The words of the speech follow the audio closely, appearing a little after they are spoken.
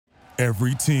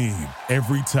Every team,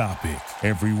 every topic,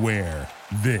 everywhere.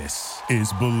 This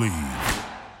is Believe.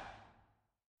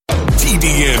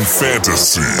 TDN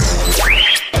Fantasy.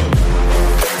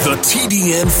 The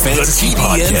TDN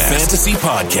Fantasy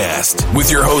Podcast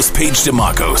with your hosts Paige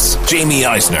DeMacos, Jamie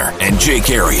Eisner, and Jake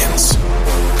Arians.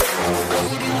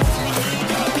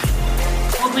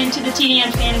 Welcome to the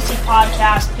TDN Fantasy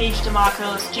Podcast. Paige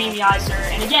DeMacos, Jamie Eisner,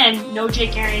 and again, no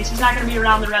Jake Arians. He's not going to be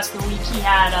around the rest of the week. He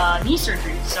had knee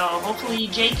surgery, so hopefully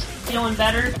Jake's feeling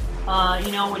better.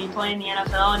 When you play in the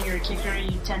NFL and you're a kicker,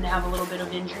 you tend to have a little bit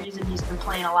of injuries, and he's been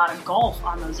playing a lot of golf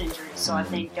on those injuries. So I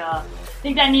think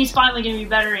that knee's finally going to be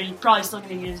better, and he's probably still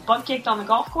going to get his butt kicked on the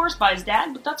golf course by his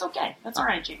dad, but that's okay. That's all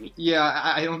right, Jamie. Yeah,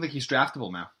 I don't think he's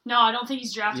draftable now. No, I don't think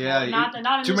he's draftable. Yeah, not in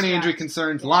too many draft. injury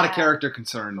concerns, a lot of character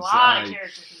concerns.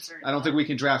 I don't think we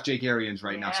can draft Jake Arians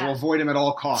right now, so we'll avoid him at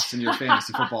all costs in your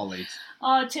fantasy football leagues.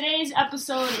 Today's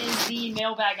episode is the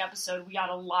mailbag episode. We got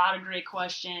a lot of great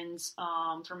questions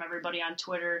from everybody on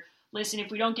Twitter. Listen,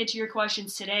 if we don't get to your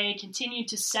questions today, continue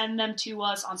to send them to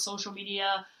us on social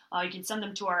media. You can send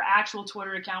them to our actual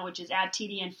Twitter account, which is at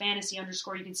TDNFantasy_.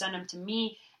 You can send them to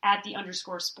me at the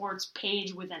 _sports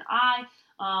page with an I.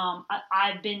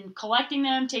 I've been collecting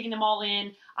them, taking them all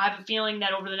in. I have a feeling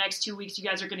that over the next 2 weeks, you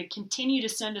guys are going to continue to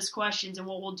send us questions. And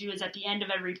what we'll do is at the end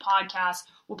of every podcast,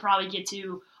 we'll probably get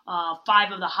to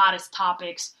 5 of the hottest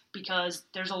topics, because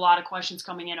there's a lot of questions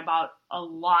coming in about a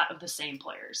lot of the same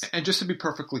players. And just to be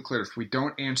perfectly clear, if we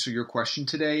don't answer your question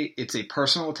today, it's a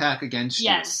personal attack against you.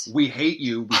 Yes. We hate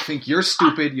you. We think you're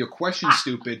stupid. Your question's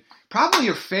stupid. Probably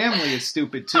your family is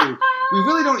stupid, too. We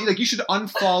really don't, you should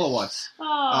unfollow us.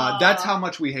 That's how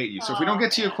much we hate you. So if we don't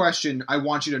get to your question, I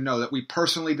want you to know that we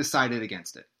personally decided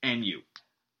against it. And you.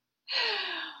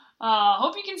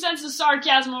 Hope you can sense the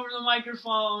sarcasm over the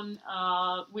microphone.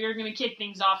 We're going to kick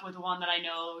things off with one that I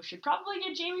know should probably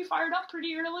get Jamie fired up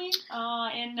pretty early,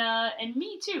 and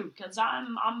me too, because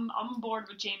I'm bored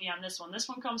with Jamie on this one. This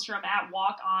one comes from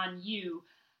 @WalkOnYou.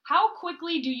 How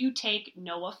quickly do you take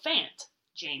Noah Fant,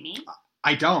 Jamie?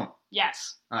 I don't.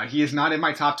 Yes. He is not in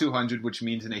my top 200, which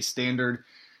means in a standard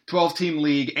 12-team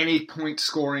league, any point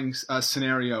scoring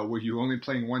scenario where you're only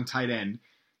playing one tight end,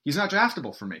 he's not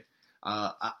draftable for me.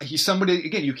 He's somebody,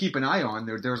 again, you keep an eye on.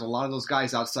 There's a lot of those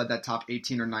guys outside that top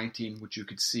 18 or 19, which you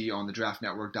could see on the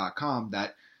draftnetwork.com,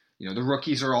 that, the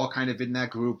rookies are all kind of in that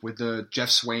group with the Jeff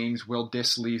Swains, Will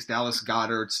Dissleys, Dallas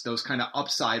Goederts, those kind of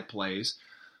upside plays.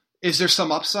 Is there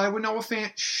some upside with Noah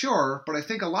Fant? Sure, but I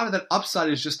think a lot of that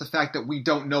upside is just the fact that we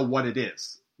don't know what it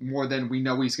is, more than we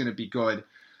know he's going to be good.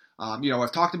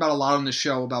 I've talked about a lot on the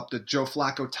show about the Joe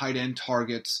Flacco tight end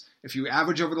targets. If you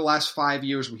average over the last 5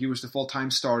 years when he was the full-time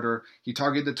starter, he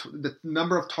targeted the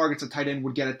number of targets a tight end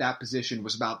would get at that position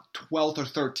was about 12th or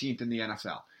 13th in the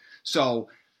NFL. So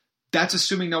that's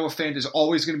assuming Noah Fant is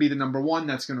always going to be the number one.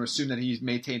 That's going to assume that he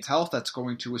maintains health. That's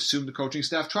going to assume the coaching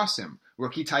staff trusts him.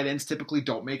 Rookie tight ends typically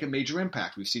don't make a major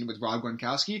impact. We've seen it with Rob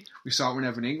Gronkowski. We saw it with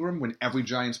Evan Ingram when every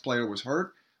Giants player was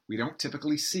hurt. We don't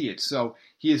typically see it. So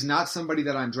he is not somebody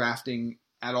that I'm drafting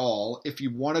at all. If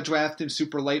you want to draft him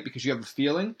super late because you have a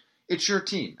feeling, it's your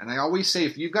team. And I always say,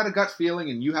 if you've got a gut feeling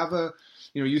and you have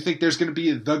you think there's going to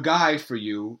be the guy for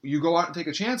you, you go out and take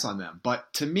a chance on them.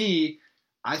 But to me,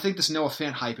 I think this Noah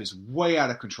Fant hype is way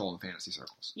out of control in fantasy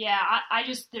circles. Yeah, I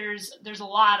just there's a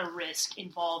lot of risk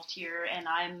involved here, and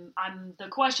I'm the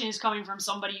question is coming from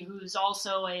somebody who's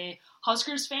also a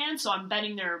Huskers fan, so I'm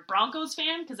betting they're a Broncos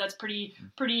fan, because that's pretty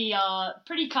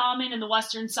common in the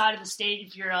western side of the state.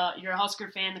 If you're a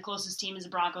Husker fan, the closest team is a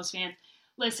Broncos fan.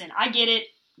 Listen, I get it.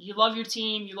 You love your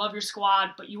team, you love your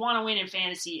squad, but you want to win in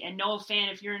fantasy. And Noah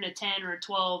Fant, if you're in a 10 or a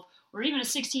 12 or even a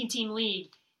 16-team league,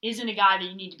 isn't a guy that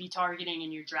you need to be targeting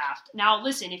in your draft. Now,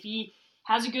 listen, if he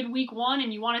has a good week one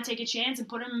and you want to take a chance and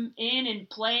put him in and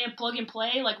play and plug and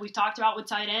play like we've talked about with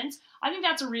tight ends, I think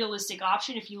that's a realistic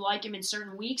option if you like him in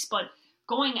certain weeks. But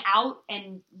going out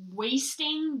and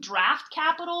wasting draft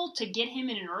capital to get him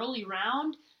in an early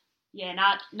round, yeah,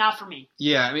 not for me.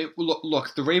 Yeah, I mean,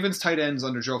 look, the Ravens tight ends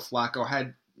under Joe Flacco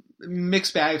had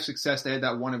mixed bag of success. They had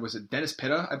that one, was it Dennis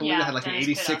Pitta? I believe that had like an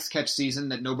 86 catch season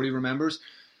that nobody remembers.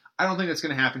 I don't think that's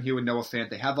going to happen here with Noah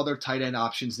Fant. They have other tight end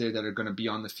options there that are going to be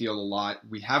on the field a lot.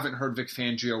 We haven't heard Vic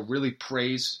Fangio really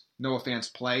praise Noah Fant's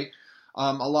play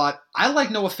a lot. I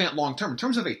like Noah Fant long term. In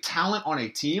terms of a talent on a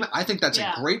team, I think that's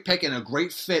a great pick and a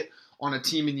great fit on a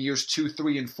team in years 2,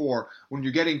 3, and 4 when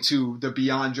you're getting to the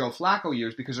beyond Joe Flacco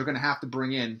years, because they're going to have to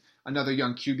bring in another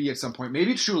young QB at some point.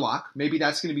 Maybe it's Drew Lock. Maybe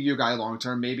that's going to be your guy long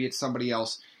term. Maybe it's somebody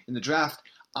else in the draft.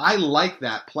 I like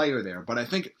that player there, but I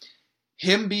think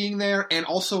him being there and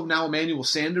also now Emmanuel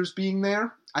Sanders being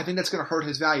there, I think that's going to hurt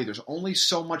his value. There's only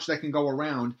so much that can go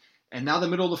around, and now the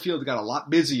middle of the field got a lot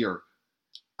busier.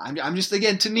 I'm just,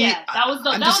 again, to me,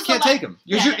 I just can't take him.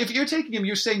 If you're taking him,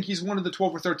 you're saying he's one of the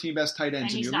 12 or 13 best tight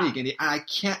ends in your league, and I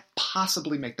can't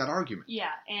possibly make that argument.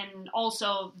 Yeah, and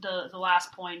also the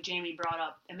last point Jamie brought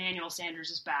up, Emmanuel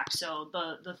Sanders is back. So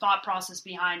the thought process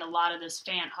behind a lot of this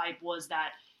fan hype was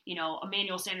that,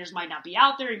 Emmanuel Sanders might not be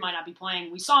out there, he might not be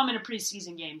playing. We saw him in a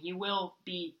preseason game. He will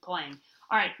be playing.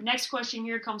 All right, next question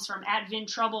here comes from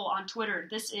 @VinTrouble on Twitter.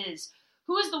 This is,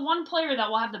 who is the one player that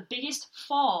will have the biggest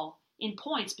fall in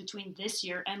points between this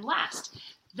year and last?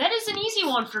 That is an easy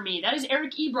one for me. That is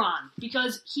Eric Ebron,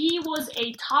 because he was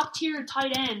a top-tier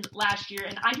tight end last year,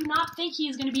 and I do not think he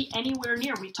is going to be anywhere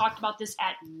near. We've talked about this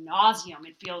ad nauseum,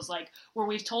 it feels like, where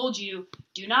we've told you,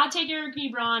 do not take Eric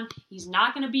Ebron. He's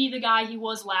not going to be the guy he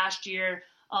was last year.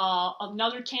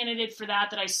 Another candidate for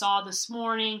that I saw this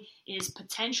morning is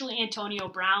potentially Antonio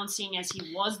Brown, seeing as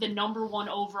he was the number 1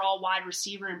 overall wide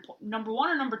receiver, in number 1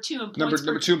 or number 2 in points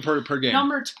number 2 per game.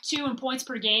 Number 2 in points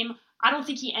per game. I don't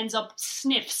think he ends up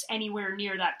sniffs anywhere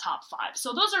near that top 5.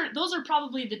 So those are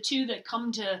probably the two that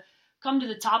come to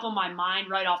the top of my mind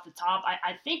right off the top.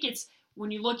 I think it's, when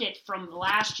you look at from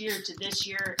last year to this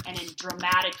year and in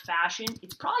dramatic fashion,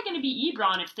 it's probably going to be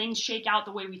Ebron if things shake out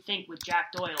the way we think with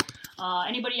Jack Doyle.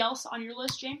 Anybody else on your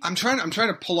list, James? I'm trying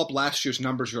to pull up last year's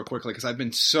numbers real quickly because I've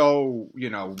been so,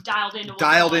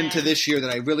 dialed into this year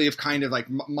that I really have kind of, like,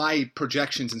 my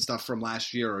projections and stuff from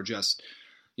last year are just,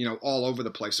 all over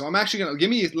the place. So I'm actually going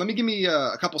to let me give me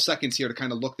a couple seconds here to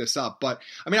kind of look this up. But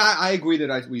I mean, I agree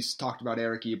that we talked about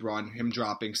Eric Ebron, him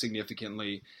dropping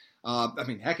significantly.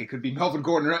 Heck, it could be Melvin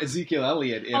Gordon or Ezekiel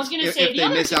Elliott if they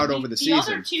miss out over the season. The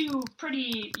other two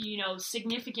pretty,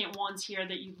 significant ones here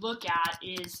that you look at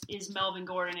is Melvin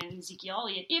Gordon and Ezekiel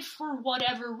Elliott. If for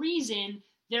whatever reason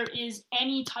there is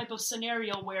any type of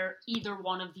scenario where either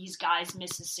one of these guys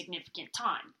misses significant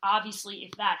time. Obviously,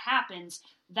 if that happens,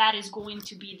 that is going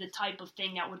to be the type of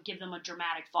thing that would give them a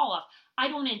dramatic fall-off. I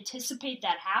don't anticipate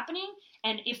that happening,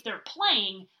 and if they're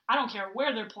playing, I don't care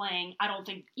where they're playing, I don't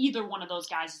think either one of those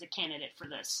guys is a candidate for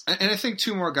this. And I think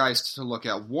two more guys to look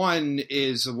at. One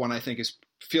is the one I think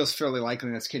feels fairly likely,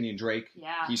 and that's Kenyon Drake.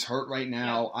 Yeah. He's hurt right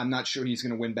now. Yeah. I'm not sure he's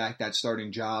going to win back that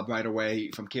starting job right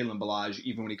away from Kalen Ballage,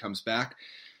 even when he comes back.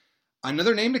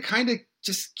 Another name to kind of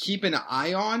just keep an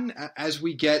eye on as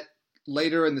we get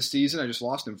later in the season, I just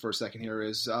lost him for a second here,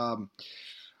 is I'm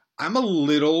a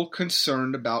little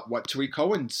concerned about what Tariq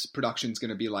Cohen's production is going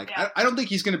to be like. Yeah. I don't think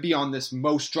he's going to be on this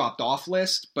most dropped off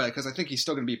list, but because I think he's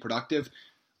still going to be productive.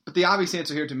 But the obvious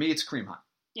answer here to me, it's Kareem Hunt.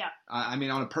 Yeah. On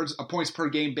a points per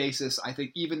game basis, I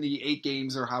think even the 8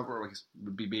 games or however, it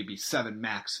would be maybe 7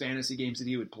 max fantasy games that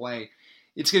he would play,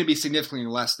 it's going to be significantly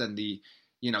less than the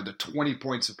 20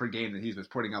 points per game that he's been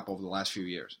putting up over the last few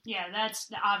years. Yeah, that's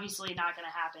obviously not going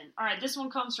to happen. All right, this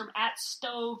one comes from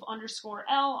 @stove_L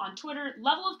on Twitter.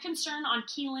 Level of concern on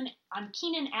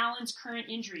Keenan Allen's current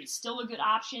injuries. Still a good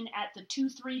option at the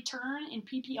 2-3 turn in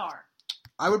PPR.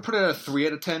 I would put it at a 3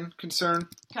 out of 10 concern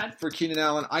for Keenan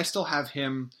Allen. I still have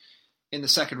him in the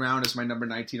second round as my number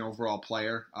 19 overall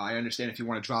player. I understand if you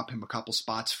want to drop him a couple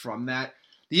spots from that.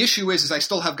 The issue is I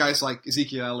still have guys like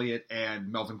Ezekiel Elliott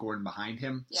and Melvin Gordon behind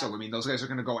him. Yeah. So, those guys are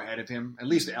going to go ahead of him. At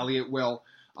least Elliott will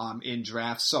in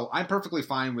drafts. So I'm perfectly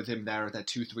fine with him there at that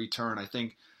 2-3 turn. I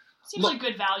think seems like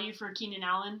good value for Keenan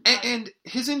Allen. And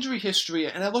his injury history,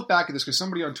 and I look back at this because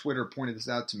somebody on Twitter pointed this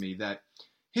out to me, that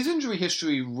his injury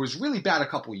history was really bad a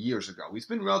couple years ago. He's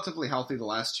been relatively healthy the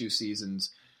last 2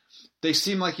 seasons. They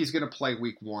seem like he's going to play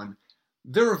week 1.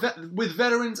 With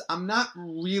veterans, I'm not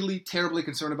really terribly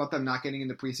concerned about them not getting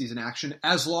into preseason action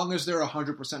as long as they're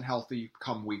 100% healthy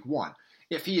come week 1.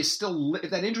 If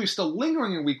that injury is still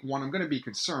lingering in week 1, I'm going to be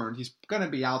concerned. He's going to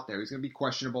be out there. He's going to be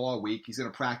questionable all week. He's going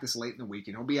to practice late in the week,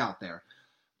 and he'll be out there.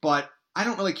 But I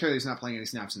don't really care that he's not playing any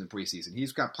snaps in the preseason.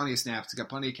 He's got plenty of snaps. He's got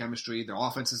plenty of chemistry. The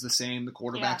offense is the same. The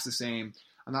quarterback's the same.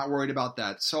 I'm not worried about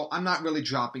that. So I'm not really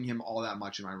dropping him all that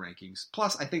much in my rankings.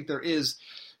 Plus, I think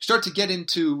start to get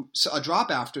into a drop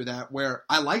after that where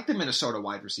I like the Minnesota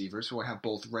wide receivers, who I have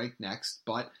both ranked next,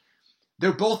 but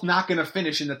they're both not going to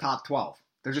finish in the top 12.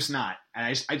 They're just not. And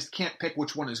I just can't pick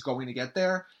which one is going to get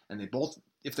there. And they both,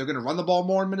 if they're going to run the ball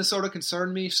more in Minnesota,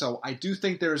 concern me. So I do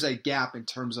think there's a gap in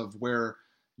terms of where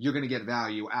you're going to get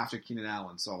value after Keenan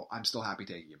Allen. So I'm still happy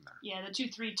taking him there. Yeah, the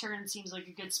 2-3 turn seems like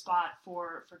a good spot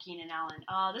for Keenan Allen.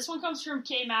 This one comes from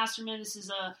K Masterman. This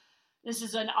is a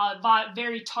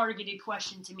very targeted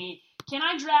question to me. Can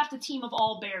I draft a team of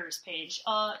all Bears, Paige?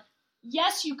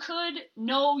 Yes, you could.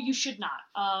 No, you should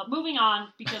not. Moving on,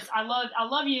 because I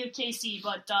love you, KC,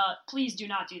 but please do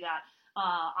not do that.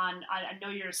 I know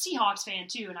you're a Seahawks fan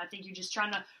too, and I think you're just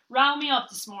trying to round me up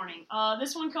this morning.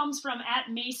 This one comes from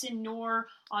 @MasonNor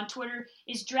on Twitter.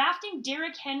 Is drafting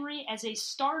Derrick Henry as a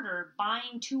starter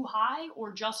buying too high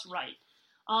or just right?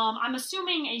 I'm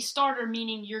assuming a starter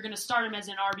meaning you're going to start him as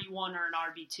an RB1 or an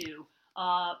RB2,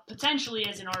 potentially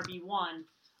as an RB1.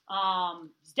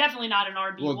 He's definitely not an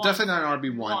RB1. Well, definitely not an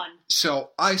RB1. So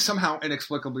I somehow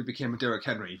inexplicably became a Derrick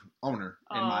Henry owner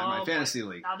in my fantasy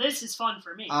league. Now this is fun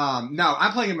for me. Now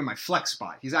I'm playing him in my flex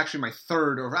spot. He's actually my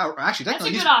third, or actually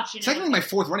technically that's a good option. Technically my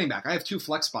fourth running back. I have 2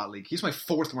 flex spot league. He's my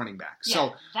 4th running back. Yeah,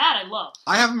 so that I love.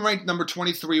 I have him ranked number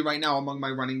 23 right now among my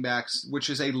running backs, which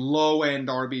is a low end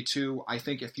RB2. I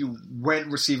think if you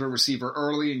went receiver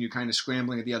early and you're kind of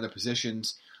scrambling at the other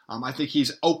positions, I think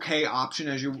he's okay option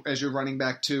as your running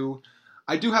back too.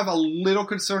 I do have a little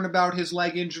concern about his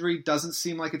leg injury. Doesn't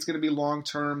seem like it's going to be long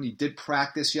term. He did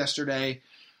practice yesterday,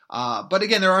 but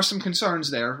again, there are some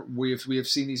concerns there. We have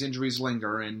seen these injuries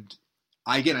linger, and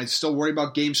I still worry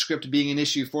about game script being an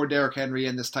issue for Derrick Henry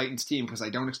and this Titans team because I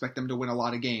don't expect them to win a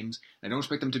lot of games. I don't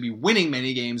expect them to be winning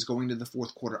many games going to the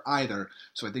fourth quarter either.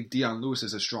 So I think Dion Lewis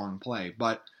is a strong play,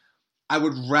 but I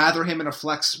would rather him in a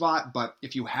flex spot. But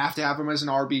if you have to have him as an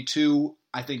RB2,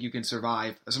 I think you can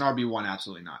survive. As an RB1,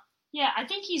 absolutely not. Yeah, I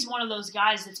think he's one of those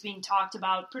guys that's being talked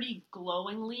about pretty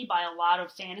glowingly by a lot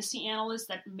of fantasy analysts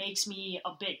that makes me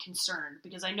a bit concerned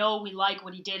because I know we like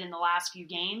what he did in the last few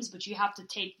games, but you have to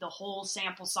take the whole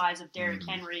sample size of Derrick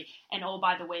Henry and, oh,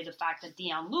 by the way, the fact that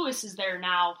Dion Lewis is there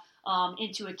now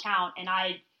into account. And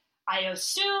I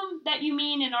assume that you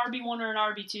mean an RB1 or an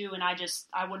RB2, and I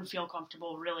wouldn't feel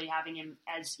comfortable really having him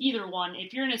as either one.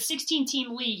 If you're in a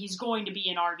 16-team league, he's going to be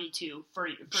an RB2 for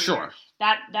sure.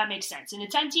 That makes sense. In a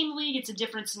 10-team league, it's a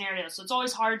different scenario, so it's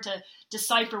always hard to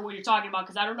decipher what you're talking about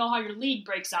because I don't know how your league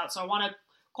breaks out, so I want to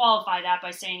qualify that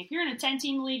by saying if you're in a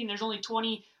 10-team league and there's only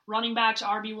 20 running backs,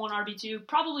 RB1, RB2,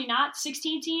 probably not.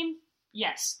 16-team,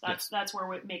 yes, that's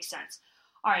where it makes sense.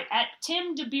 All right,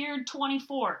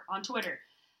 @TimDeBeard24 on Twitter.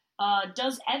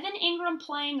 Does Evan Ingram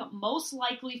playing most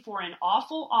likely for an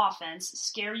awful offense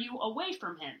scare you away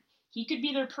from him? He could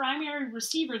be their primary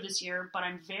receiver this year, but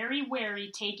I'm very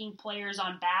wary taking players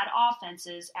on bad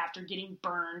offenses after getting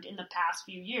burned in the past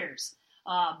few years.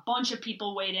 A bunch of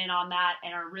people weighed in on that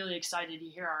and are really excited to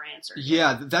hear our answer.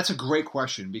 Yeah, that's a great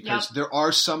question because there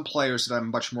are some players that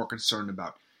I'm much more concerned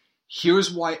about.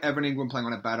 Here's why Evan Ingram playing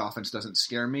on a bad offense doesn't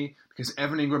scare me, because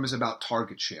Evan Ingram is about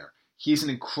target share. He's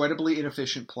an incredibly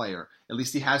inefficient player. At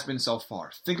least he has been so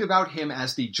far. Think about him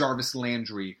as the Jarvis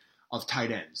Landry of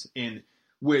tight ends.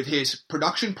 With his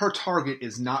production per target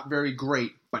is not very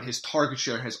great, but his target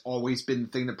share has always been the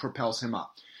thing that propels him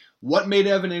up. What made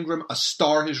Evan Ingram a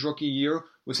star his rookie year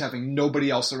was having nobody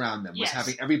else around them. Was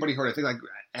having everybody hurt. I think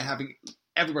having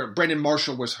everybody. Brandon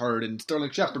Marshall was hurt, and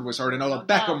Sterling Shepard was hurt, and Odell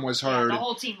Beckham was hurt. The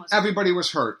whole team was hurt. Everybody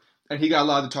was hurt, and he got a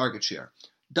lot of the target share.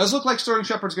 Does look like Sterling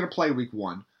Shepard's going to play week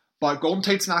 1. But Golden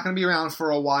Tate's not going to be around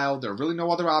for a while. There are really no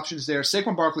other options there.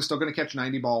 Saquon Barkley's still going to catch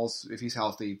 90 balls if he's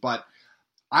healthy. But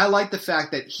I like the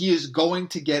fact that he is going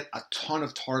to get a ton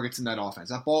of targets in that offense.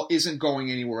 That ball isn't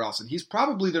going anywhere else. And he's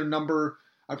probably the number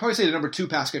 2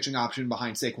 pass-catching option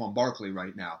behind Saquon Barkley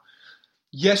right now.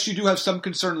 Yes, you do have some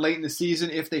concern late in the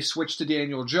season if they switch to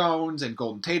Daniel Jones and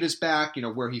Golden Tate is back,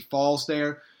 where he falls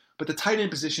there. But the tight end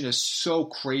position is so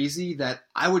crazy that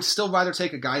I would still rather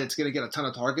take a guy that's going to get a ton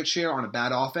of target share on a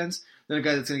bad offense than a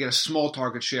guy that's going to get a small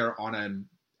target share on an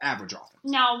average offense.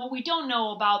 Now, what we don't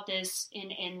know about this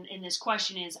in this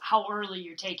question is how early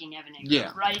you're taking Evan Ingram.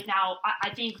 Yeah. Right? Now,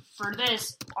 I think for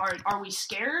this, are we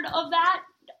scared of that?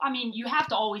 I mean, you have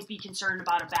to always be concerned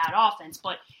about a bad offense,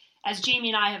 but as Jamie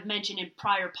and I have mentioned in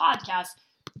prior podcasts,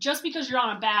 just because you're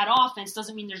on a bad offense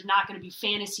doesn't mean there's not going to be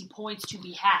fantasy points to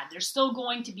be had. There's still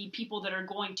going to be people that are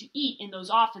going to eat in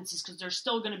those offenses because there's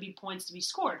still going to be points to be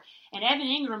scored. And Evan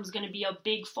Ingram is going to be a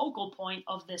big focal point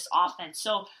of this offense.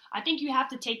 So I think you have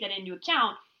to take that into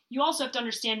account. You also have to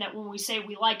understand that when we say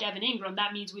we like Evan Ingram,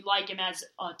 that means we like him as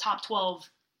a top 12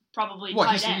 probably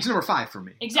tight end. He's number 5 for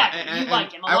me. Exactly. You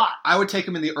like him a lot. I would take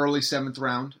him in the early 7th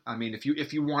round. I mean,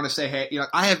 if you want to say, hey,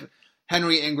 I have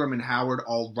Henry, Ingram, and Howard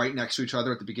all right next to each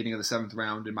other at the beginning of the 7th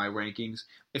round in my rankings.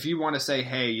 If you want to say,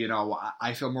 hey,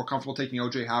 I feel more comfortable taking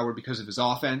O.J. Howard because of his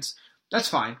offense, that's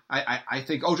fine. I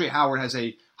think O.J. Howard has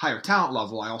a higher talent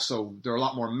level. There are a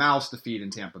lot more mouths to feed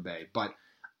in Tampa Bay. But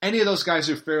any of those guys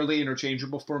are fairly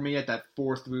interchangeable for me at that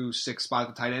 4 through 6 spot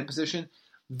at the tight end position.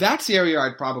 That's the area I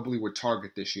probably would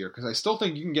target this year because I still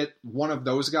think you can get one of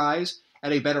those guys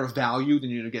at a better value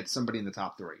than you're going to get somebody in the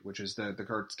top 3, which is the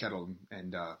Kurtz, Kettle,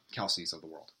 and Kelsey's of the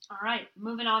world. All right,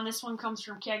 moving on. This one comes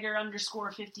from Kegger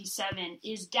 _57.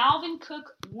 Is Dalvin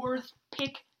Cook worth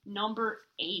pick number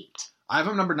 8. I have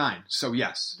him number 9, so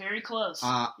yes. Very close.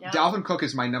 Yep. Dalvin Cook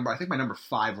is my number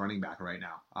 5 running back right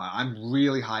now. I'm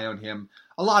really high on him.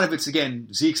 A lot of it's, again,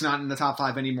 Zeke's not in the top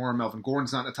 5 anymore. Melvin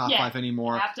Gordon's not in the top 5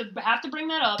 anymore. Have to bring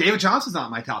that up. David Johnson's not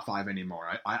in my top 5 anymore.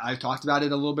 I talked about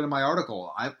it a little bit in my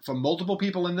article. From multiple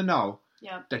people in the know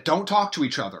that don't talk to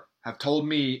each other have told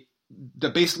me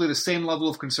that basically the same level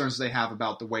of concerns they have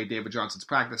about the way David Johnson's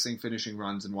practicing, finishing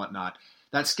runs, and whatnot.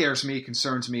 That scares me,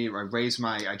 concerns me.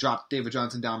 I dropped David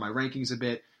Johnson down my rankings a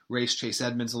bit, raised Chase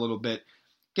Edmonds a little bit.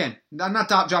 Again, I'm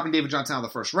not dropping David Johnson out of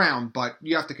the first round, but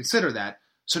you have to consider that.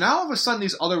 So now all of a sudden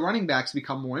these other running backs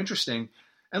become more interesting.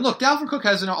 And look, Dalvin Cook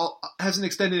has an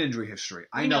extended injury history.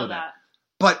 I know that.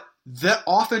 But the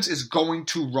offense is going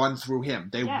to run through him.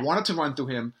 They want it to run through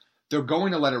him. They're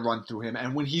going to let it run through him.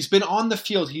 And when he's been on the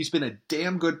field, he's been a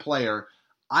damn good player.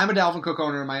 I'm a Dalvin Cook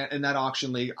owner in that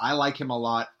auction league. I like him a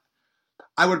lot.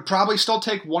 I would probably still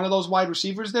take one of those wide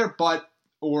receivers there,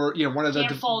 one of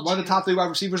the top 3 wide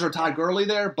receivers or Todd Gurley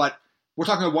there, but we're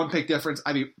talking a 1-pick difference.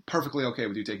 I'd be perfectly okay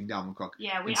with you taking Dalvin Cook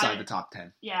inside the top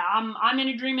 10. Yeah, I'm in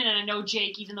agreement, and I know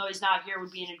Jake, even though he's not here,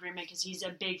 would be in agreement because he's a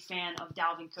big fan of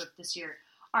Dalvin Cook this year.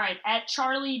 All right, at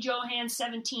Charlie Johan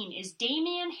 17, is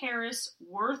Damian Harris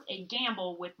worth a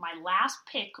gamble with my last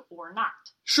pick or not?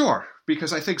 Sure,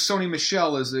 because I think Sony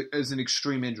Michel is an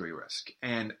extreme injury risk,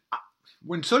 and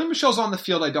when Sony Michel's on the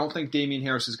field, I don't think Damian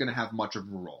Harris is going to have much of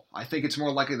a role. I think it's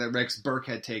more likely that Rex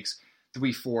Burkhead takes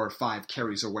 3, 4, 5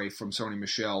 carries away from Sony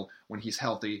Michel when he's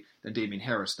healthy than Damian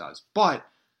Harris does. But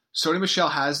Sony Michel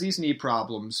has these knee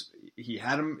problems. He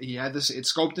had this,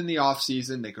 it's scoped in the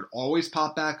offseason. They could always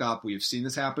pop back up. We've seen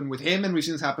this happen with him, and we've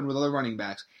seen this happen with other running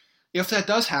backs. If that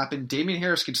does happen, Damian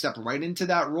Harris can step right into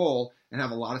that role and have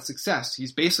a lot of success.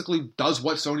 He's basically does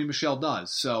what Sony Michel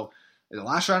does. So in the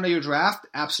last round of your draft,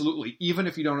 absolutely, even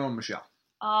if you don't own Michel.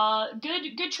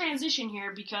 Good transition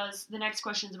here because the next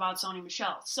question is about Sony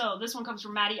Michel. So this one comes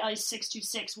from Matty Ice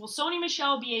 626. Will Sony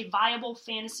Michel be a viable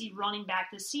fantasy running back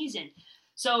this season?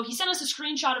 So he sent us a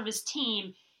screenshot of his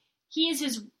team. He is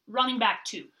his running back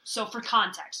 2. So for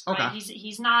context, right? Okay.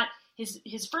 He's not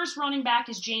his first running back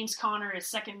is James Conner. His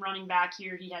second running back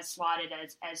here he has slotted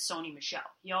as Sony Michel.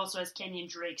 He also has Kenyon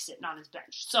Drake sitting on his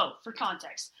bench. So for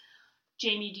context,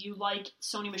 Jamie, do you like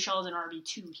Sony Michel as an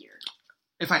RB2 here?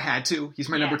 If I had to, he's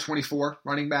my number 24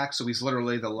 running back, so he's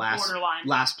literally the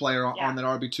last player on that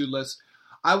RB2 list.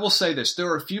 I will say this. There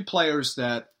are a few players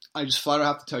that I just flat out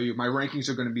have to tell you my rankings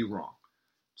are going to be wrong.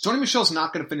 Sony Michel's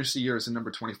not going to finish the year as a number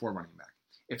 24 running back.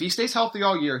 If he stays healthy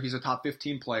all year, he's a top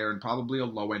 15 player and probably a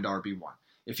low-end RB1.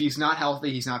 If he's not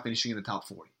healthy, he's not finishing in the top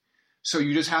 40. So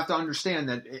you just have to understand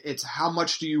that it's how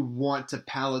much do you want to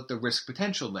pallet the risk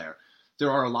potential there.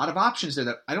 There are a lot of options there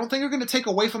that I don't think are going to take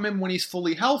away from him when he's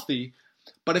fully healthy,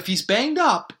 but if he's banged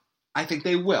up, I think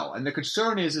they will. And the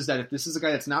concern is that if this is a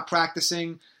guy that's not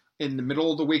practicing in the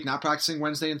middle of the week, not practicing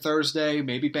Wednesday and Thursday,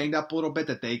 maybe banged up a little bit,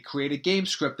 that they create a game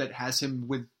script that has him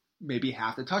with maybe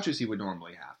half the touches he would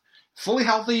normally have. Fully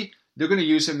healthy, they're going to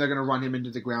use him. They're going to run him into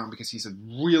the ground because he's a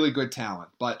really good talent.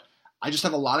 But I just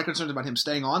have a lot of concerns about him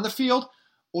staying on the field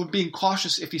or being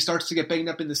cautious if he starts to get banged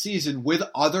up in the season with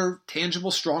other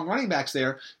tangible, strong running backs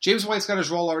there. James White's got his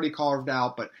role already carved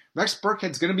out, but Rex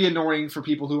Burkhead's going to be annoying for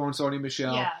people who own Sony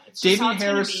Michel. Yeah, it's just Damian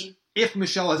Harris, if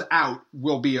Michel is out,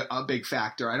 will be a big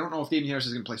factor. I don't know if Damian Harris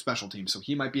is going to play special teams, so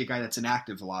he might be a guy that's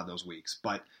inactive a lot of those weeks.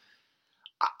 But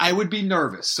I would be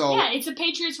nervous. So yeah, it's a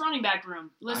Patriots running back room.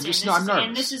 Listen, I'm nervous.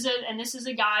 And this is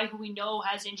a guy who we know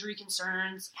has injury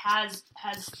concerns, has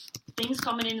things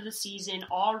coming into the season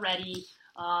already.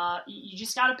 You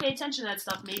just got to pay attention to that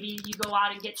stuff. Maybe you go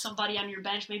out and get somebody on your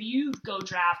bench. Maybe you go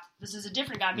draft. This is a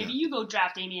different guy. Maybe you go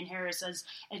draft Damian Harris as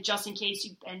just in case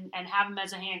and have him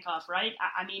as a handcuff, right?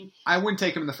 I mean, I wouldn't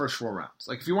take him in the first 4 rounds.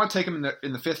 Like if you want to take him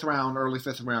in the 5th round, early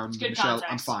 5th round, Michel,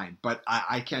 I'm fine. But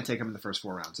I can't take him in the first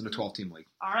 4 rounds in a 12-team league.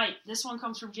 All right, this one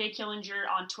comes from Jay Killinger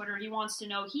on Twitter. He wants to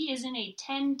know he is in a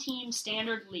 10-team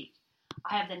standard league.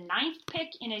 I have the 9th pick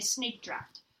in a snake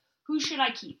draft. Who should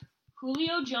I keep?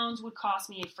 Julio Jones would cost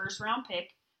me a first-round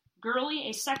pick, Gurley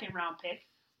a second-round pick,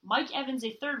 Mike Evans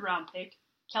a third-round pick,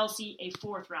 Kelsey a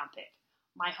fourth-round pick.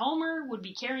 My homer would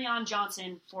be Kerryon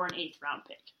Johnson for an 8th-round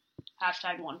pick.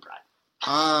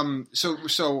 #OnePride.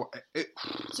 So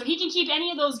he can keep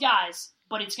any of those guys,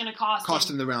 but it's going to cost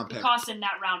him the round pick. Cost him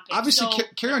that round pick. Obviously,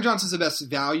 Kerryon Johnson's the best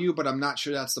value, but I'm not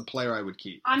sure that's the player I would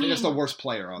keep. I think that's the worst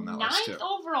player on that list too. 9th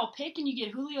overall pick, and you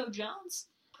get Julio Jones.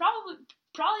 Probably.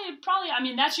 I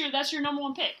mean, that's your number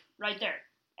 1 pick right there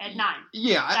at 9.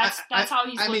 Yeah, that's how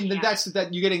he's.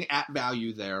 You're getting at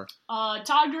value there.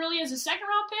 Todd Gurley as a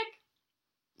second-round pick.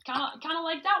 Kind of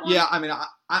like that one. Yeah, I mean,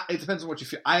 it depends on what you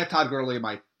feel. I have Todd Gurley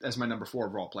as my number 4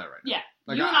 overall player right now. Yeah,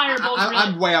 Like, you and I are both.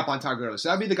 I'm way up on Todd Gurley, so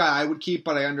that'd be the guy I would keep.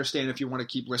 But I understand if you want to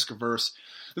keep risk averse.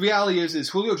 The reality is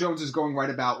Julio Jones is going right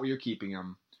about where you're keeping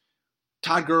him.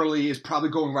 Todd Gurley is probably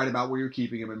going right about where you're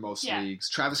keeping him in most leagues.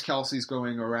 Travis Kelce's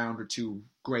going a round or 2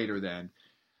 greater than.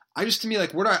 To me,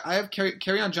 like, I have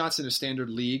Kerryon Johnson in a standard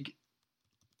league.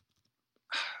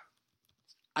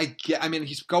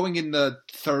 He's going in the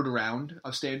 3rd round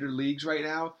of standard leagues right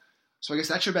now. So I guess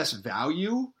that's your best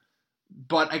value.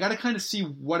 But I got to kind of see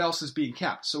what else is being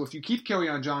kept. So if you keep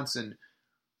Kerryon Johnson,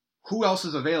 who else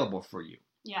is available for you?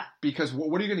 Yeah. Because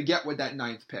what are you going to get with that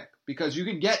 9th pick? Because you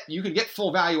can get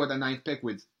full value at that 9th pick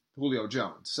with Julio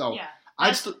Jones. So yeah,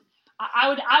 I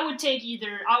would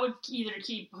either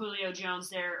keep Julio Jones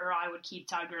there or I would keep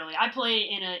Todd Gurley. I play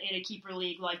in a keeper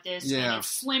league like this, and it's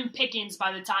slim pickings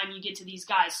by the time you get to these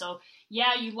guys. So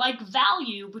yeah, you like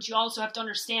value, but you also have to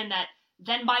understand that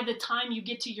then by the time you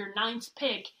get to your 9th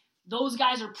pick, those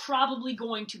guys are probably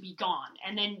going to be gone.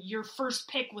 And then your first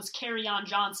pick was Kerryon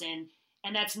Johnson,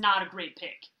 and that's not a great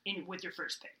pick with your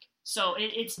first pick. So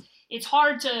it's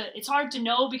hard to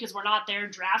know because we're not there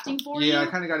drafting for you. Yeah, I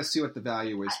kind of got to see what the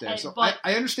value is there. So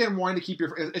I understand wanting to keep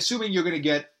assuming you're going to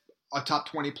get a top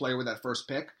 20 player with that first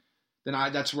pick, then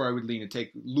that's where I would lean to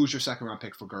lose your 2nd round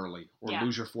pick for Gurley or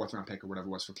lose your 4th round pick or whatever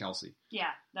it was for Kelce. Yeah,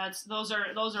 those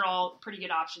are all pretty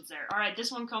good options there. All right,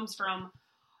 this one comes from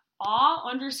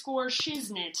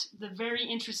 _Shiznit, the very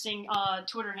interesting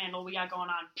Twitter handle we got going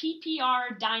on.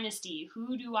 PPR Dynasty,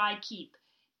 who do I keep?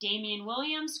 Damian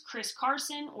Williams, Chris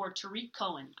Carson, or Tariq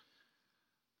Cohen?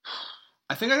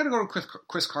 I think I got to go to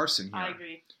Chris Carson here. I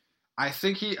agree. I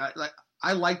think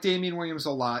I like Damian Williams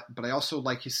a lot, but I also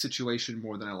like his situation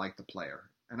more than I like the player.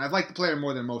 And I've liked the player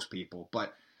more than most people,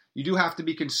 but you do have to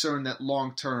be concerned that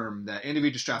long term, that Andy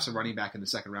Reid just drafts a running back in the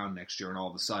 2nd round next year, and all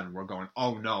of a sudden we're going,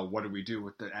 oh no, what do we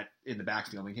do in the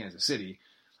backfield in Kansas City?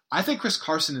 I think Chris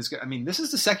Carson is good. I mean, this is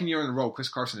the 2nd year in a row Chris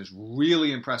Carson has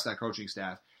really impressed that coaching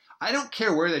staff. I don't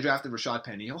care where they drafted Rashad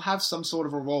Penny. He'll have some sort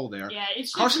of a role there. Yeah,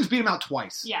 Carson's beat him out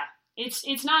twice. Yeah.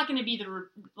 It's not going to be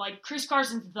Chris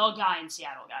Carson's the guy in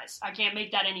Seattle, guys. I can't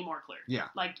make that any more clear. Yeah.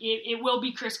 It will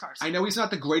be Chris Carson. I know he's not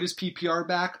the greatest PPR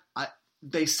back.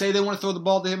 They say they want to throw the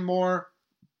ball to him more.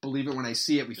 Believe it when I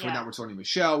see it. We've heard that with Sony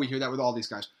Michel. We hear that with all these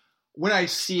guys. When I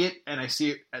see it and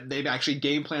they've actually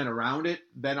game planned around it,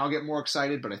 then I'll get more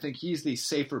excited. But I think he's the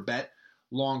safer bet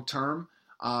long term.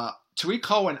 Tariq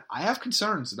Cohen, I have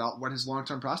concerns about what his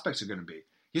long-term prospects are going to be.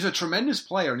 He's a tremendous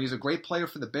player, and he's a great player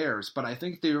for the Bears, but I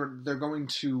think he's going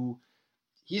to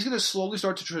slowly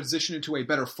start to transition into a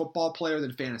better football player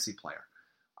than fantasy player.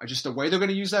 Just the way they're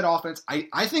going to use that offense,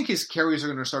 I think his carries are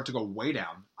going to start to go way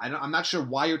down. I'm not sure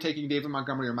why you're taking David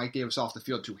Montgomery or Mike Davis off the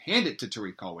field to hand it to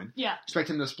Tariq Cohen. Yeah. Expect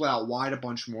him to split out wide a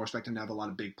bunch more, expect him to have a lot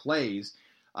of big plays.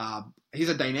 He's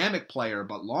a dynamic player,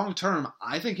 but long-term,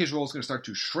 I think his role is going to start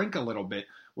to shrink a little bit,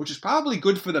 which is probably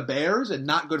good for the Bears and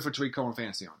not good for Tariq Cohen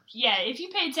fantasy owners. Yeah, if you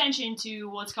pay attention to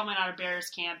what's coming out of Bears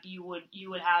camp, you would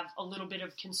have a little bit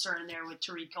of concern there with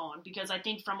Tariq Cohen, because I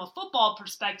think from a football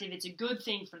perspective, it's a good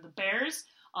thing for the Bears.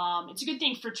 It's a good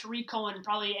thing for Tariq Cohen,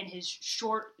 probably in his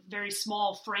short, very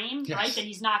small frame, right? That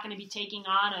he's not going to be taking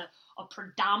on a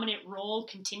predominant role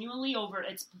continually over.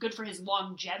 It's good for his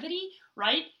longevity,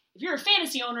 right? If you're a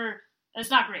fantasy owner, that's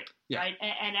not great, right?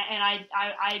 And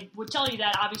I would tell you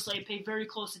that, obviously, I pay very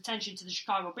close attention to the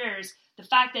Chicago Bears. The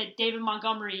fact that David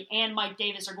Montgomery and Mike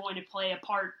Davis are going to play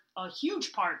a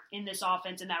huge part in this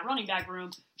offense, in that running back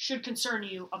room, should concern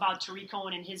you about Tariq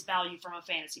Cohen and his value from a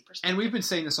fantasy perspective. And we've been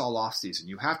saying this all offseason.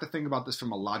 You have to think about this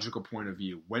from a logical point of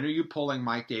view. When are you pulling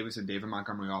Mike Davis and David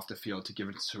Montgomery off the field to give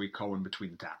it to Tariq Cohen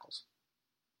between the tackles?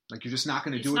 Like, you're just not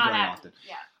going to do it very often.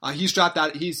 Yeah. He's dropped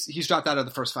out. He's dropped out of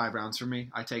the first 5 rounds for me.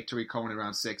 I take Tariq Cohen in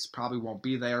round 6. Probably won't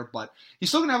be there, but he's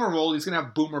still going to have a role. He's going to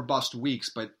have boom or bust weeks,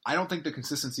 but I don't think the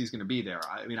consistency is going to be there.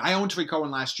 I mean, I owned Tariq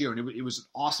Cohen last year, and it was an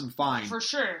awesome find. For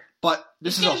sure. But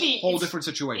this is a whole different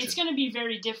situation. It's going to be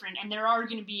very different, and there are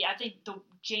going to be, I think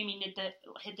Jamie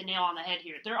hit the nail on the head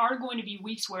here. There are going to be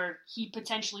weeks where he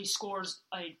potentially scores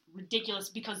a ridiculous,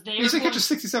 because he's going to catch a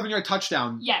 67-yard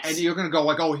touchdown, yes, and you're going to go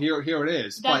like, oh, here it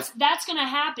is. That's going to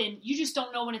happen. You just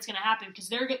don't know when it's going to happen, because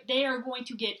they are going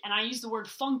to get, and I use the word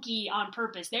funky on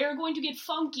purpose, they are going to get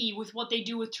funky with what they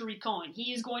do with Tariq Cohen.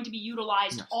 He is going to be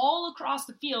utilized all across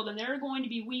the field, and there are going to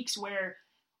be weeks where,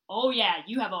 oh yeah,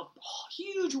 you have a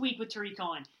huge week with Tariq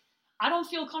Cohen. I don't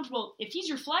feel comfortable. If he's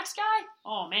your flex guy,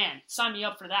 oh man, sign me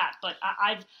up for that. But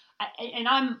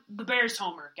I'm the Bears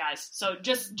homer, guys. So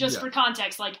just for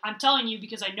context, like I'm telling you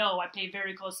because I know I pay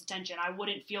very close attention. I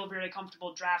wouldn't feel very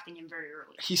comfortable drafting him very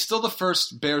early. He's still the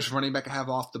first Bears running back I have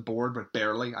off the board, but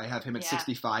barely. I have him at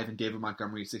 65 and David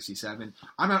Montgomery at 67.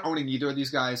 I'm not owning either of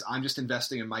these guys. I'm just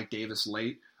investing in Mike Davis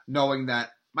late, knowing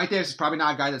that Mike Davis is probably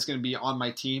not a guy that's going to be on my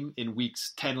team in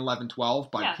weeks 10, 11, 12,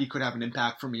 but he could have an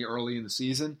impact for me early in the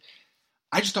season.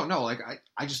 I just don't know. Like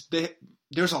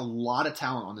there's a lot of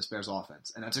talent on this Bears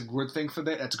offense, and that's a good thing for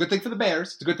that's a good thing for the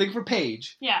Bears. It's a good thing for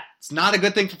Paige. Yeah, it's not a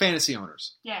good thing for fantasy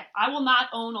owners. Yeah, I will not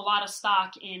own a lot of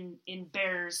stock in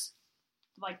Bears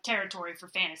like territory for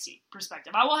fantasy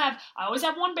perspective. I always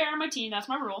have one Bear on my team. That's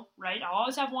my rule, right? I'll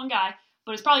always have one guy,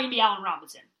 but it's probably gonna be Allen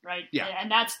Robinson, right? Yeah, and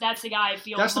that's the guy I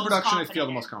feel. That's the production I feel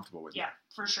the most comfortable with. Yeah,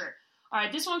 for sure. All right,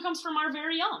 this one comes from our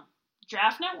very own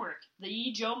Draft Network,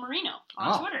 the Joe Marino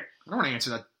on Twitter. I don't want to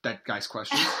answer that guy's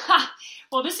question.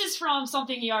 Well, this is from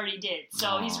something he already did,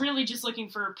 so he's really just looking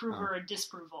for approval or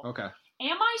disapproval. Okay.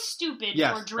 Am I stupid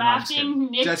yes, for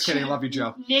drafting Just kidding. Love you,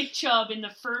 Joe. Nick Chubb in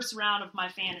the first round of my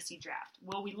fantasy draft?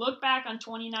 Will we look back on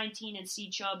 2019 and see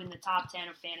Chubb in the top 10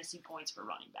 of fantasy points for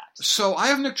running backs? So I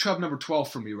have Nick Chubb number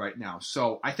 12 for me right now,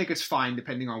 so I think it's fine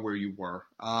depending on where you were.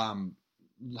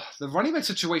 The running back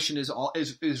situation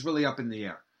is really up in the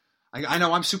air. I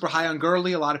know I'm super high on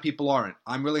Gurley. A lot of people aren't.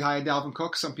 I'm really high on Dalvin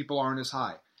Cook. Some people aren't as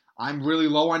high. I'm really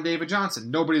low on David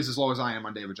Johnson. Nobody's as low as I am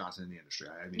on David Johnson in the industry.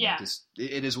 I mean,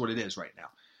 it is what it is right now.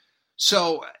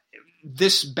 So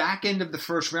this back end of the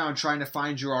first round, trying to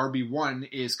find your RB1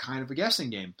 is kind of a guessing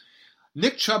game.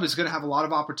 Nick Chubb is going to have a lot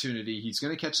of opportunity. He's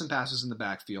going to catch some passes in the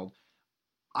backfield.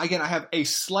 Again, I have a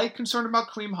slight concern about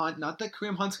Kareem Hunt. Not that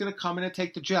Kareem Hunt's going to come in and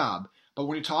take the job. But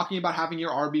when you're talking about having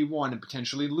your RB1 and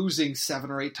potentially losing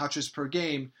 7 or 8 touches per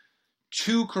game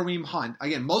to Kareem Hunt,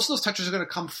 again, most of those touches are going to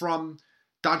come from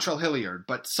Dontrell Hilliard,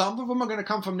 but some of them are going to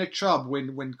come from Nick Chubb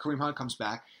when Kareem Hunt comes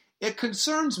back. It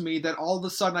concerns me that all of a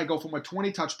sudden I go from a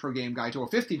 20 touch per game guy to a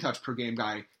 50 touch per game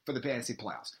guy for the fantasy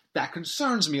playoffs. That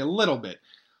concerns me a little bit.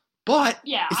 But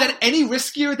is that any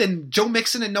riskier than Joe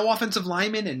Mixon and no offensive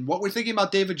lineman and what we're thinking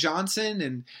about David Johnson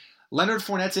and Leonard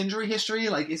Fournette's injury history?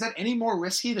 Like, is that any more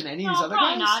risky than any of these other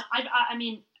guys? No, probably not. I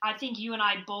mean, I think you and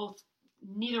I both,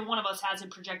 neither one of us has him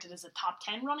projected as a top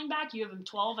 10 running back. You have him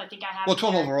 12. I think I have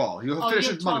 12 overall. You'll finish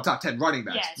among the top 10 running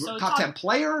backs. Yeah, so top 10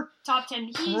 player? Top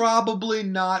 10. Probably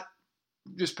not.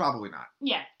 Just probably not.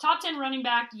 Yeah, top 10 running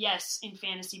back, yes, in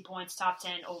fantasy points. Top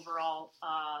 10 overall,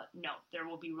 no. There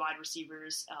will be wide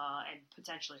receivers and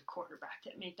potentially a quarterback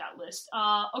that make that list.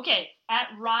 Okay, at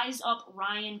Rise Up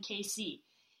Ryan KC.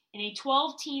 In a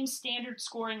 12-team standard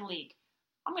scoring league,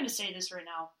 I'm going to say this right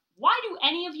now. Why do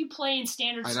any of you play in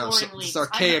standard scoring leagues? It's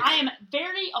archaic. I am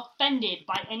very offended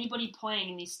by anybody playing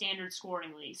in these standard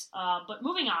scoring leagues. But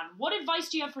moving on, what advice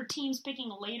do you have for teams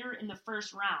picking later in the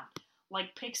first round,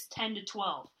 like picks 10 to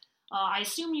 12? I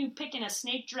assume you pick in a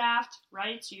snake draft,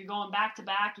 right? So you're going back to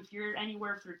back. If you're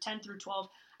anywhere through 10 through 12,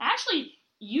 actually,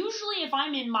 usually if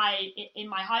I'm in my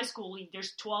high school league,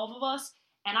 there's 12 of us.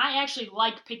 And I actually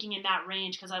like picking in that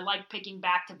range because I like picking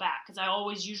back-to-back because I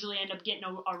always usually end up getting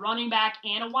a running back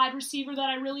and a wide receiver that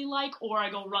I really like, or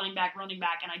I go running back,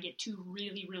 and I get 2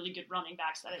 really, really good running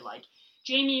backs that I like.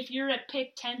 Jamie, if you're at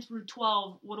pick 10 through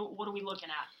 12, what are we looking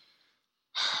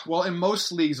at? Well, in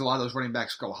most leagues, a lot of those running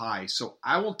backs go high, so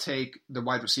I will take the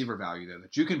wide receiver value there.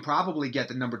 That you can probably get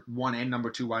the number 1 and number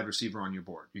 2 wide receiver on your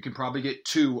board. You can probably get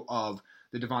 2 of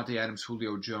the Devontae Adams,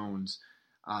 Julio Jones,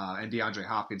 and DeAndre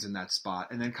Hopkins in that spot,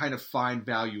 and then kind of find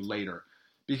value later.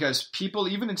 Because people,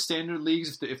 even in standard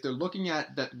leagues, if they're looking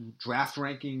at that draft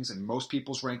rankings and most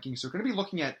people's rankings, they're going to be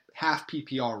looking at half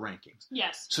PPR rankings.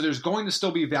 Yes. So there's going to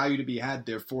still be value to be had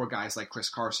there for guys like Chris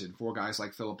Carson, for guys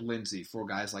like Phillip Lindsay, for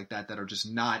guys like that are just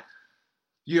not,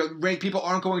 people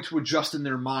aren't going to adjust in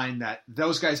their mind that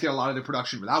those guys get a lot of their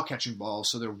production without catching balls,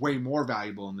 so they're way more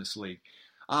valuable in this league.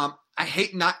 I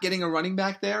hate not getting a running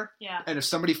back there. Yeah. And if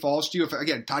somebody falls to you,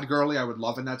 again, Todd Gurley, I would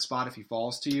love in that spot if he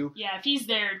falls to you. Yeah, if he's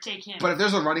there, take him. But if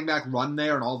there's a running back run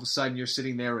there and all of a sudden you're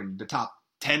sitting there and the top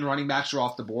 10 running backs are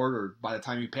off the board, or by the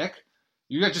time you pick,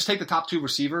 you just take the top 2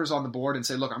 receivers on the board and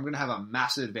say, look, I'm going to have a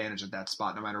massive advantage at that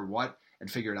spot no matter what, and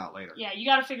figure it out later. Yeah, you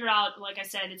got to figure out, like I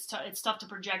said, it's tough to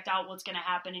project out what's going to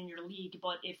happen in your league,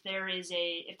 but if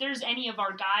there's any of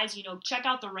our guys, check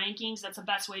out the rankings. That's the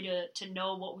best way to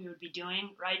know what we would be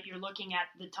doing, right? You're looking at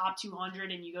the top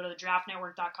 200 and you go to the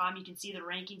draftnetwork.com, you can see the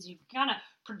rankings, you can kind of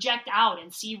project out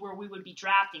and see where we would be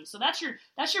drafting. So that's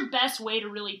your best way to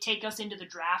really take us into the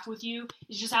draft with you,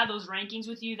 is just have those rankings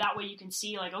with you. That way you can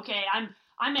see, like, okay,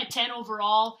 I'm at 10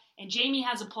 overall and Jamie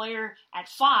has a player at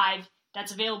 5,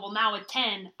 that's available now at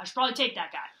 10, I should probably take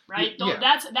that guy, right?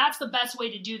 Yeah. That's the best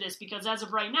way to do this, because as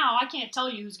of right now, I can't tell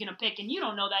you who's going to pick, and you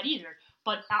don't know that either.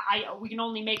 But we can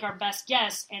only make our best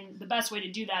guess, and the best way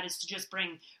to do that is to just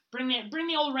bring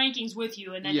the old rankings with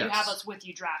you, and then you have us with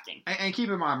you drafting. And keep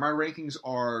in mind, my rankings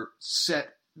are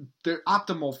set; they're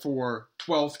optimal for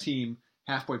 12-team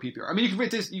half-point PPR. I mean, you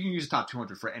can use the top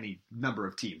 200 for any number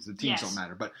of teams. The teams don't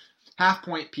matter, but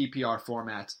half-point PPR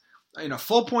formats. In a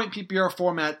full-point PPR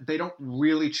format, they don't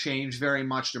really change very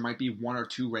much. There might be one or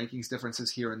two rankings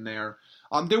differences here and there.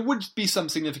 There would be some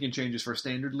significant changes for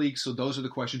standard league, so those are the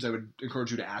questions I would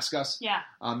encourage you to ask us. Yeah.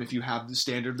 If you have the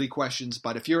standard league questions,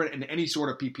 but if you're in any sort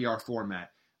of PPR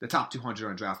format, the top 200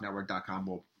 on DraftNetwork.com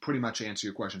will pretty much answer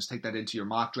your questions. Take that into your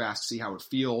mock drafts, see how it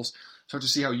feels, start to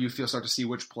see how you feel, start to see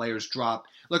which players drop.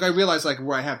 Look, I realize like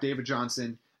where I have David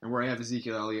Johnson and where I have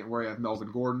Ezekiel Elliott and where I have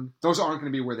Melvin Gordon, those aren't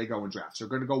going to be where they go in drafts. They're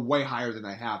going to go way higher than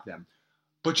I have them.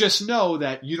 But just know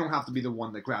that you don't have to be the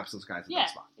one that grabs those guys in that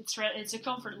spot. It's a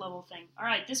comfort level thing. All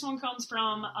right, this one comes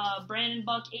from Brandon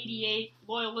Buck 88,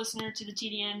 loyal listener to the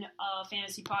TDN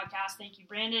Fantasy Podcast. Thank you,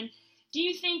 Brandon. Do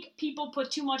you think people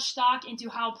put too much stock into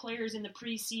how players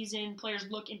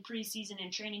look in preseason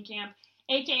and training camp,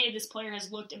 a.k.a. this player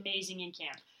has looked amazing in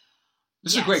camp?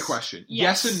 This is a great question.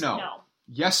 Yes and no.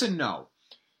 Yes and no.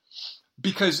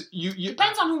 Because you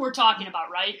depends on who we're talking about,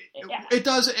 right? It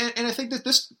does, and I think that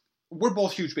this... We're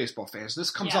both huge baseball fans.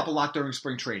 This comes up a lot during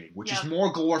spring training, which is more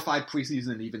glorified preseason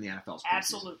than even the NFL's preseason.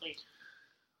 Absolutely.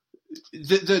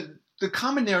 The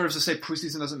common narratives that say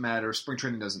preseason doesn't matter, spring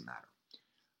training doesn't matter.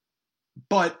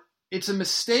 But it's a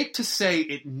mistake to say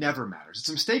it never matters. It's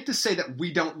a mistake to say that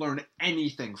we don't learn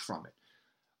anything from it.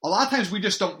 A lot of times we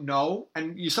just don't know,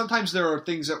 and sometimes there are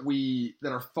things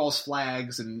that are false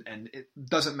flags, and it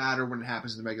doesn't matter when it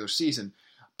happens in the regular season.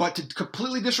 But to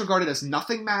completely disregard it as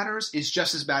nothing matters is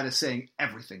just as bad as saying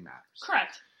everything matters.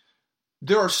 Correct.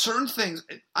 There are certain things.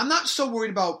 I'm not so worried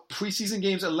about preseason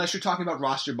games unless you're talking about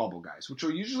roster bubble guys, which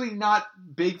are usually not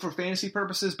big for fantasy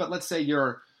purposes. But let's say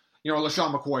you're a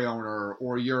LaShawn McCoy owner,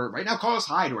 or you're right now Carlos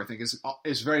Hyde, who I think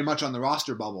is very much on the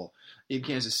roster bubble in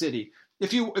Kansas City.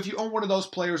 If you own one of those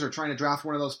players or trying to draft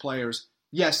one of those players,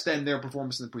 yes, then their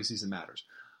performance in the preseason matters.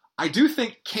 I do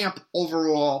think camp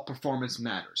overall performance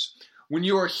matters. When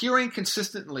you are hearing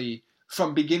consistently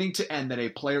from beginning to end that a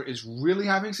player is really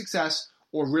having success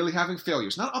or really having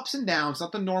failures, not ups and downs,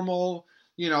 not the normal,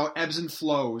 ebbs and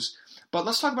flows, but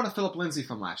let's talk about a Phillip Lindsay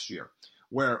from last year,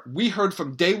 where we heard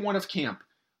from day one of camp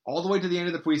all the way to the end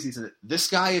of the preseason that this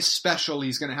guy is special,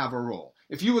 he's going to have a role.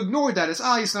 If you ignored that as,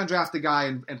 he's not a drafted guy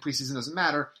and preseason doesn't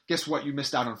matter, guess what? You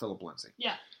missed out on Phillip Lindsay.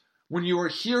 Yeah. When you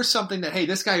hear something that, hey,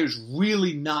 this guy is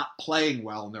really not playing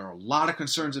well and there are a lot of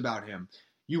concerns about him,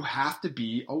 you have to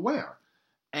be aware.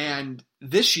 And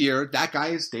this year, that guy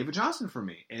is David Johnson for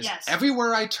me.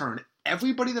 Everywhere I turn,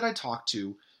 everybody that I talk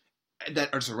to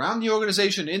that is around the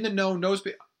organization, in the know, knows,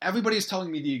 everybody is telling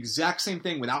me the exact same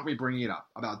thing without me bringing it up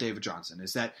about David Johnson,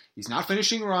 is that he's not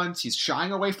finishing runs, he's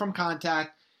shying away from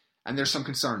contact, and there's some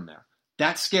concern there.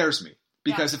 That scares me.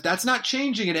 Because if that's not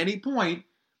changing at any point,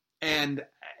 and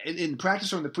in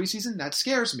practice or in the preseason, that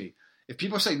scares me. If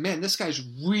people are saying, man, this guy's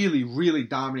really, really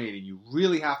dominating, you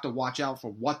really have to watch out for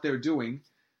what they're doing,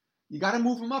 you got to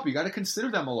move them up. You got to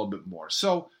consider them a little bit more.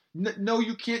 So, no,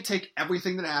 you can't take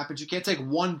everything that happens. You can't take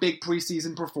one big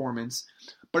preseason performance.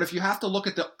 But if you have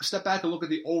to step back and look at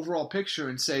the overall picture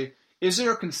and say, is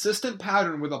there a consistent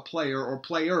pattern with a player or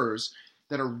players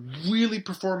that are really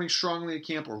performing strongly in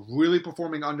camp or really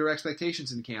performing under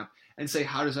expectations in camp, and say,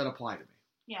 how does that apply to me?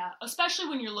 Yeah, especially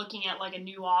when you're looking at like a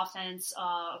new offense,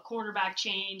 a quarterback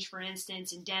change, for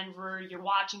instance, in Denver. You're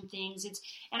watching things.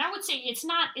 And I would say it's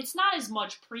not as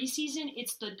much preseason.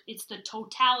 It's the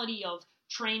totality of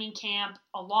training camp,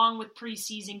 along with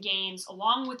preseason games,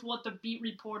 along with what the beat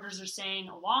reporters are saying,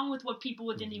 along with what people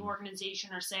within the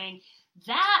organization are saying.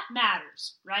 That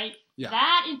matters, right? Yeah.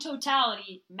 That in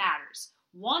totality matters.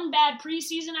 One bad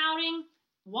preseason outing,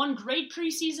 one great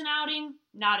preseason outing,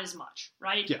 not as much,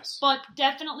 right? Yes. But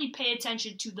definitely pay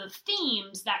attention to the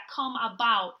themes that come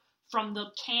about from the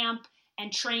camp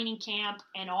and training camp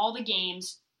and all the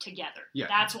games together. Yeah.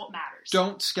 That's what matters.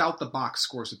 Don't scout the box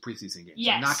scores of preseason games.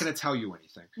 Yes. I'm not going to tell you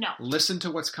anything. No. Listen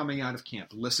to what's coming out of camp.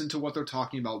 Listen to what they're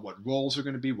talking about, what roles are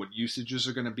going to be, what usages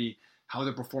are going to be, how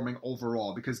they're performing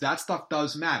overall, because that stuff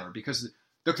does matter, because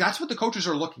that's what the coaches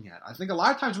are looking at. I think a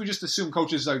lot of times we just assume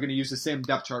coaches are going to use the same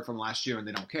depth chart from last year and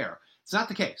they don't care. It's not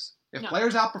the case. If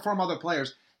players outperform other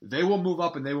players, they will move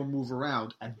up and they will move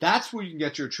around, and that's where you can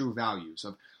get your true values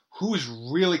of who's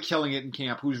really killing it in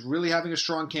camp, who's really having a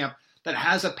strong camp that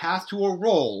has a path to a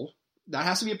role, That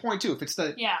has to be a point, too. If it's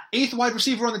the Yeah. 8th wide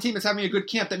receiver on the team that's having a good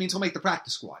camp, that means he'll make the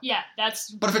practice squad. Yeah, that's.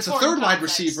 But if it's a important 3rd wide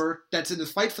context. receiver that's in the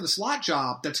fight for the slot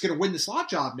job, that's going to win the slot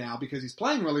job now because he's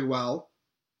playing really well,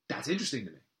 that's interesting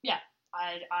to me. Yeah,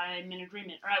 I'm in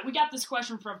agreement. All right, we got this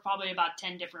question from probably about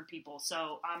 10 different people,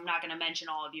 so I'm not going to mention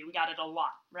all of you. We got it a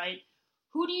lot, right?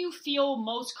 Who do you feel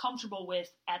most comfortable with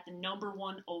at the number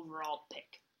 1 overall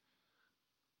pick?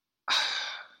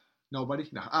 Nobody?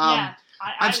 No. Yeah,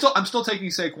 I'm still taking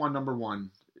Saquon number 1,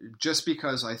 just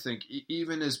because I think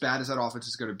even as bad as that offense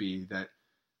is going to be, that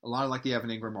a lot of like the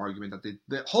Evan Ingram argument that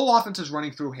the whole offense is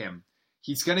running through him.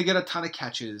 He's going to get a ton of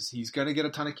catches. He's going to get a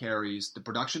ton of carries. The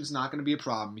production's not going to be a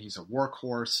problem. He's a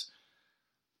workhorse.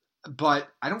 But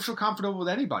I don't feel comfortable with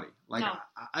anybody. Like, No.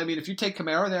 I mean, if you take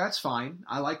Kamara there, that's fine.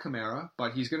 I like Kamara,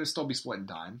 but he's going to still be splitting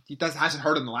time. He hasn't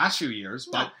hurt in the last few years,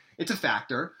 but No. it's a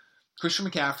factor. Christian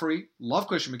McCaffrey, love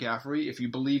Christian McCaffrey. If you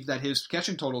believe that his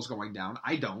catching total is going down,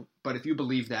 I don't. But if you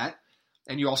believe that,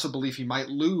 and you also believe he might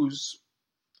lose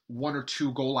 1 or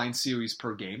 2 goal line series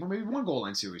per game, or maybe 1 goal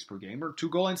line series per game, or 2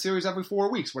 goal line series every 4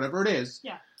 weeks, whatever it is,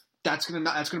 Yeah. that's gonna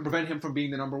prevent him from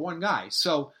being the number 1 guy.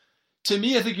 So to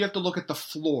me, I think you have to look at the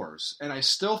floors, and I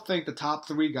still think the top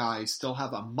 3 guys still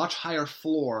have a much higher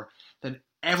floor than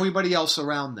everybody else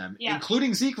around them, Yeah.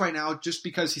 including Zeke right now, just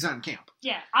because he's not in camp.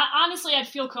 Yeah, honestly, I'd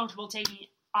feel comfortable taking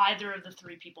either of the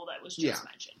 3 people that was just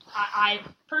mentioned. I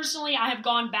personally, I have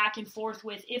gone back and forth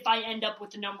with, if I end up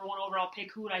with the number 1 overall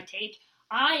pick, who would I take?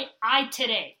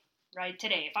 Today,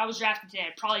 if I was drafted today,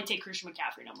 I'd probably take Christian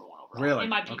McCaffrey number 1 overall. Really? In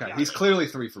my PPR Okay, he's league. clearly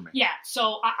 3 for me. Yeah,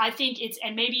 so I think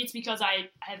and maybe it's because I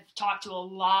have talked to a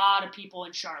lot of people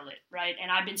in Charlotte, right?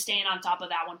 And I've been staying on top of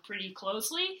that one pretty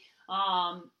closely.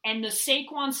 And the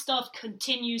Saquon stuff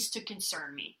continues to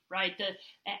concern me, right?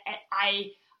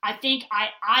 I think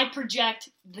I project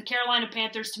the Carolina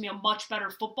Panthers to be a much better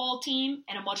football team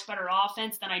and a much better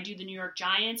offense than I do the New York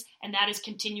Giants, and that is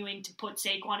continuing to put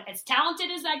Saquon, as talented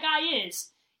as that guy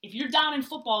is, if you're down in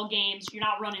football games, you're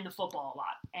not running the football a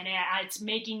lot. And it's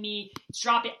making me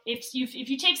drop it. If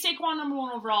you take Saquon number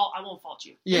 1 overall, I won't fault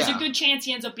you. Yeah. There's a good chance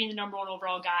he ends up being the number 1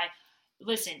 overall guy.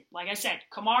 Listen, like I said,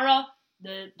 Kamara,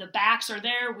 the backs are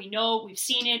there. We know. We've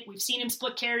seen it. We've seen him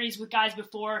split carries with guys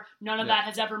before. None of that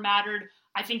has ever mattered.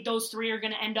 I think those 3 are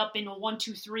going to end up in a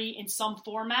 1-2-3 in some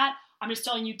format. I'm just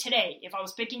telling you today, if I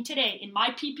was picking today in my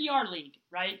PPR league,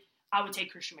 right, I would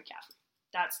take Christian McCaffrey.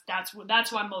 That's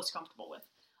who I'm most comfortable with.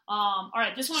 All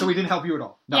right, this one. So we didn't help you at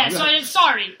all. No, yeah, so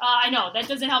sorry. I know that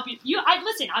doesn't help you.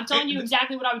 Listen. I'm telling you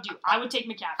exactly what I would do. I would take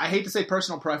McCaffrey. I hate to say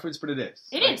personal preference, but it is.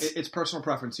 It is. It's personal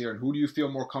preference here, and who do you feel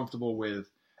more comfortable with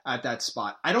at that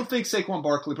spot? I don't think Saquon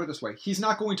Barkley, put it this way, he's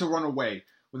not going to run away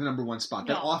with the number 1 spot.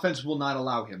 No. That offense will not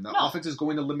allow him. The No. offense is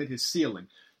going to limit his ceiling.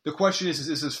 The question is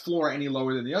his floor any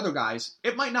lower than the other guys?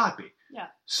 It might not be. Yeah.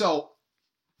 So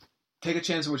take a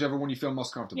chance on whichever one you feel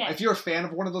most comfortable. Yeah. If you're a fan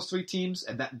of one of those 3 teams,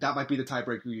 and that might be the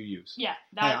tiebreaker you use. Yeah.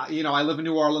 Hey, I live in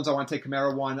New Orleans. I want to take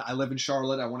Kamara 1. I live in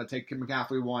Charlotte. I want to take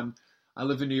McCaffrey 1. I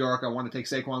live in New York. I want to take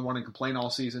Saquon 1 and complain all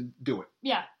season. Do it.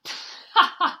 Yeah.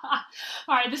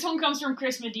 All right, this one comes from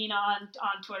Chris Medina on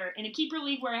Twitter. In a keeper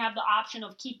league where I have the option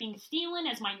of keeping Thielen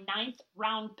as my 9th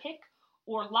round pick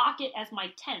or Lockett as my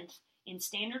 10th in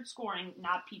standard scoring,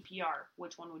 not PPR,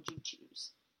 which one would you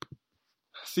choose?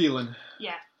 Thielen.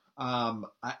 Yeah.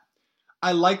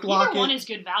 I like Lockett. Either one is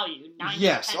good value. 9th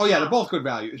Yes. and Oh, yeah, 10th they're both good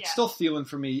value. It's Yeah. still Thielen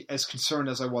for me, as concerned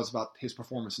as I was about his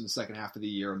performance in the second half of the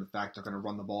year and the fact they're going to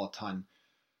run the ball a ton.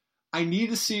 I need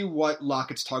to see what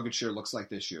Lockett's target share looks like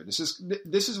this year. This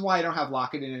is why I don't have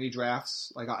Lockett in any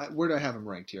drafts. Like, where do I have him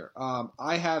ranked here?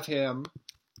 I have him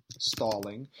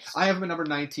stalling. I have him at number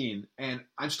 19, and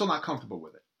I'm still not comfortable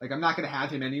with it. Like, I'm not going to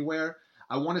have him anywhere.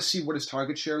 I want to see what his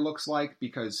target share looks like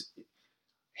because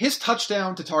his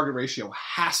touchdown to target ratio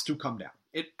has to come down.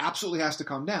 It absolutely has to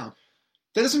come down.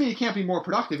 That doesn't mean he can't be more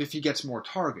productive if he gets more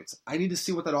targets. I need to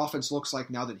see what that offense looks like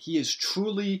now that he is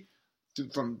truly,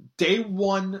 from day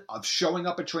one of showing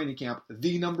up at training camp,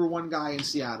 the number 1 guy in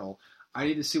Seattle. I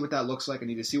need to see what that looks like. I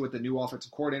need to see what the new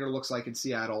offensive coordinator looks like in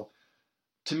Seattle.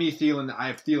 To me, I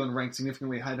have Thielen ranked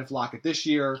significantly ahead of Lockett this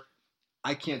year.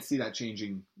 I can't see that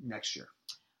changing next year.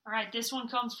 All right, this one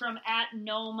comes from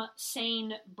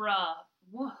 @GnomeSaneBruh.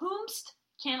 Whomst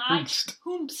can I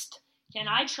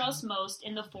trust most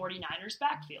in the 49ers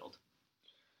backfield?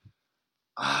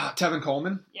 Tevin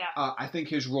Coleman. Yeah. I think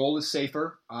his role is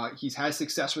safer. He's had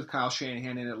success with Kyle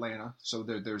Shanahan in Atlanta, so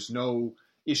there's no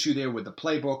issue there with the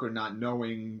playbook or not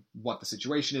knowing what the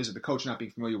situation is or the coach not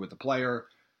being familiar with the player.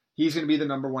 He's going to be the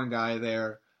number 1 guy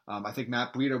there. I think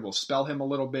Matt Breida will spell him a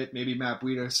little bit. Maybe Matt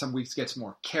Breida some weeks gets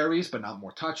more carries but not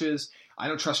more touches. I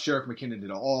don't trust Jerick McKinnon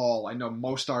at all. I know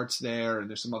Mo starts there and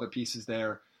there's some other pieces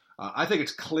there. I think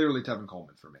it's clearly Tevin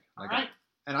Coleman for me. All right.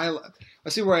 I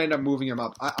see where I end up moving him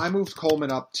up. I moved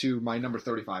Coleman up to my number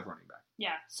 35 running back.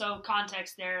 Yeah, so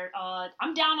context there.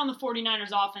 I'm down on the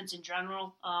 49ers offense in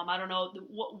general. I don't know.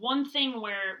 One thing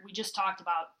where we just talked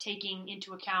about taking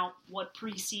into account what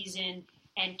preseason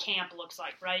and camp looks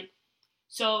like, right?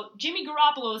 So Jimmy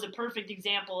Garoppolo is a perfect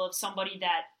example of somebody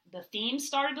that the theme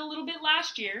started a little bit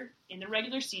last year in the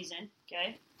regular season,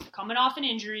 okay? Coming off an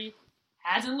injury,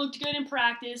 hasn't looked good in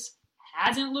practice,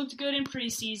 hasn't looked good in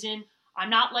preseason. I'm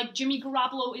not like Jimmy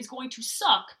Garoppolo is going to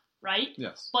suck, right?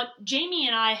 Yes. But Jamie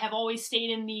and I have always stayed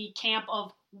in the camp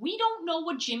of we don't know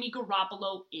what Jimmy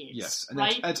Garoppolo is. Yes, and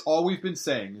right? that's all we've been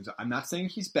saying. Is I'm not saying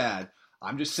he's bad.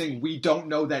 I'm just saying we don't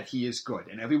know that he is good.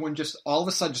 And everyone just all of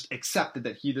a sudden just accepted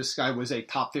that this guy was a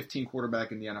top 15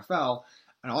 quarterback in the NFL.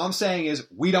 And all I'm saying is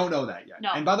we don't know that yet.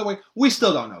 No. And by the way, we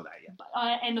still don't know that yet.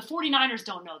 And the 49ers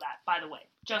don't know that, by the way,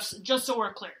 just so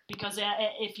we're clear. Because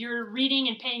if you're reading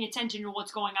and paying attention to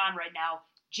what's going on right now,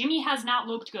 Jimmy has not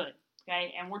looked good.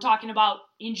 Okay, and we're talking about,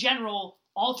 in general,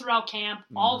 all throughout camp,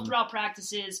 all throughout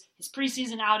practices. His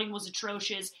preseason outing was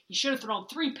atrocious. He should have thrown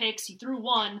 3 picks. He threw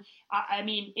 1. I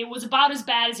mean, it was about as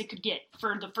bad as it could get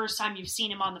for the first time you've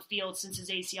seen him on the field since his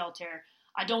ACL tear.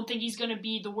 I don't think he's going to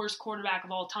be the worst quarterback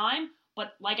of all time.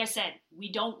 But like I said,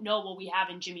 we don't know what we have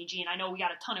in Jimmy G. And I know we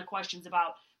got a ton of questions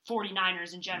about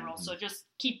 49ers in general. So just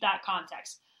keep that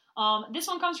context. This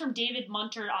one comes from David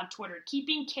Munter on Twitter.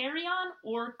 Keeping Carry-On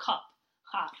or Cup?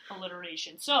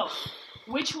 Alliteration. So,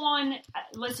 which one?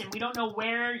 Listen, we don't know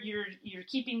where you're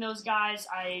keeping those guys.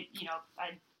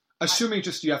 Assuming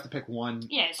just you have to pick one.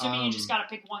 Yeah, assuming you just got to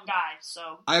pick one guy.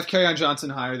 So I have Kerryon Johnson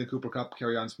higher than Cooper Kupp.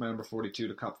 Kerryon's my number 42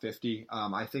 to Kupp 50.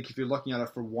 I think if you're looking at it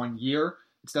for 1 year,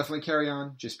 it's definitely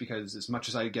Kerryon, just because as much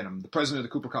as I get him, the president of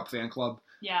the Cooper Kupp fan club.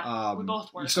 Yeah, we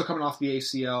both were. He's still coming off the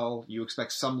ACL. You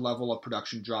expect some level of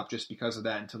production drop just because of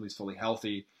that until he's fully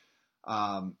healthy.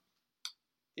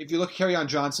 If you look at Kerryon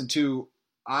Johnson too,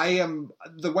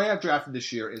 the way I've drafted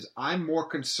this year is I'm more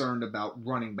concerned about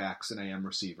running backs than I am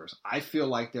receivers. I feel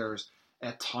like there's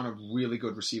a ton of really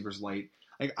good receivers late.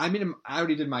 Like I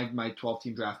already did my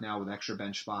 12-team draft now with extra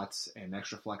bench spots and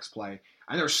extra flex play,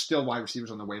 and there's still wide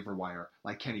receivers on the waiver wire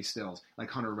like Kenny Stills, like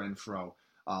Hunter Renfrow,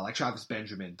 like Travis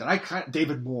Benjamin,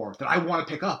 David Moore that I want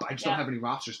to pick up. I just don't have any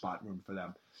roster spot room for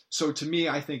them. So to me,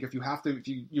 I think if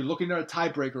you're looking at a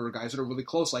tiebreaker or guys that are really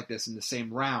close like this in the same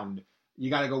round, you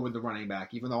got to go with the running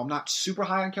back. Even though I'm not super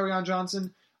high on Kerryon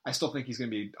Johnson, I still think he's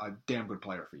going to be a damn good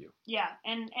player for you. Yeah,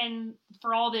 and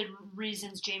for all the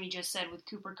reasons Jamie just said with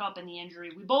Cooper Kupp and the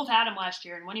injury, we both had him last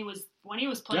year, and when he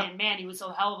was playing, man, he was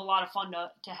a hell of a lot of fun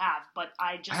to have. But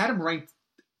I had him ranked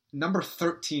number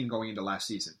 13 going into last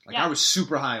season. I was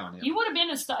super high on him. He would have been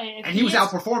and he was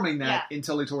outperforming that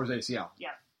until he tore his ACL. Yeah,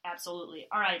 absolutely.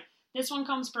 All right. This one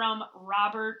comes from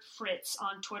Robert Fritz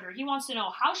on Twitter. He wants to know,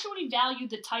 how should we value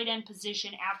the tight end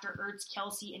position after Ertz,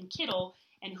 Kelsey, and Kittle,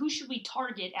 and who should we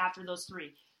target after those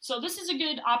 3? So this is a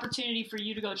good opportunity for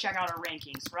you to go check out our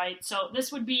rankings, right? So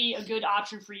this would be a good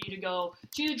option for you to go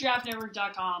to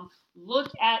thedraftnetwork.com,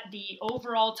 look at the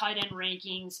overall tight end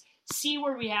rankings, see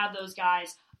where we have those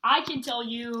guys. I can tell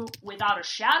you without a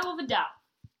shadow of a doubt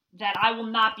that I will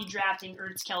not be drafting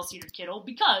Ertz, Kelsey, or Kittle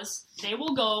because they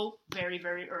will go very,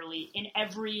 very early in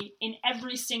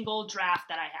every single draft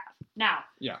that I have. Now,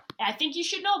 I think you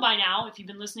should know by now, if you've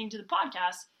been listening to the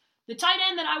podcast, the tight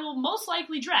end that I will most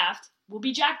likely draft will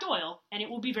be Jack Doyle, and it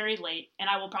will be very late, and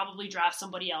I will probably draft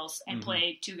somebody else and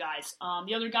play 2 guys.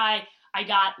 The other guy I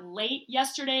got late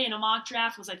yesterday in a mock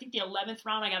draft was, I think, the 11th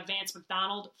round. I got Vance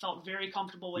McDonald. Felt very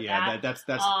comfortable with that.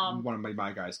 That's one of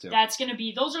my guys, too. That's going to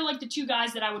be – those are like the 2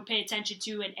 guys that I would pay attention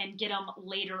to and get them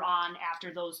later on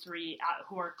after those 3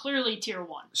 who are clearly tier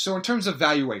 1. So in terms of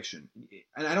valuation,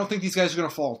 and I don't think these guys are going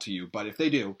to fall to you, but if they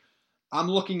do, I'm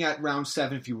looking at round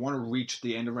 7 if you want to reach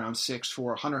the end of round 6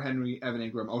 for Hunter Henry, Evan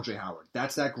Ingram, O.J. Howard.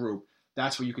 That's that group.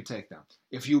 That's where you could take them.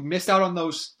 If you missed out on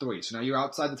those 3, so now you're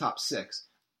outside the top 6,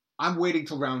 I'm waiting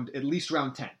till at least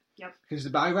round 10. Yep. Because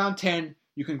by round 10,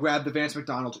 you can grab the Vance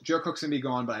McDonald. Jared Cook's going to be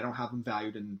gone, but I don't have him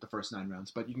valued in the first 9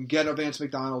 rounds. But you can get a Vance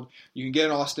McDonald. You can get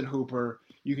an Austin Hooper.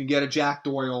 You can get a Jack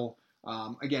Doyle.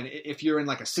 Again, if you're in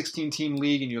like a 16-team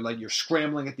league and you're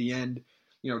scrambling at the end,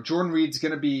 Jordan Reed's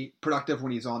going to be productive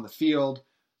when he's on the field.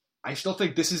 I still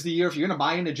think this is the year, if you're going to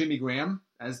buy into Jimmy Graham,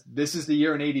 as this is the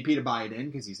year in ADP to buy it in,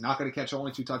 because he's not going to catch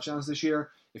only 2 touchdowns this year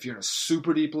if you're in a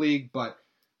super deep league. But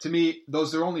to me,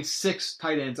 those are only 6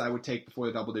 tight ends I would take before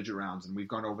the double-digit rounds, and we've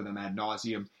gone over them ad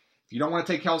nauseum. If you don't want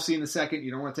to take Kelsey in the second,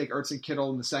 you don't want to take Ertz and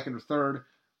Kittle in the second or third,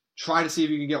 try to see if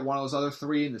you can get one of those other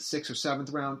 3 in the 6th or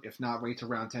 7th round. If not, wait to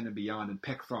round 10 and beyond and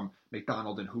pick from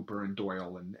McDonald and Hooper and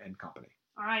Doyle and company.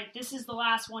 All right, this is the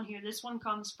last one here. This one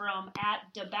comes from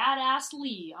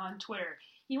 @TheBadassLee on Twitter.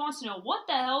 He wants to know, what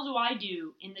the hell do I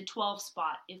do in the 12th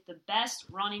spot if the best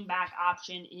running back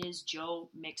option is Joe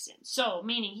Mixon? So,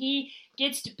 meaning he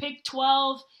gets to pick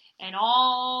 12 and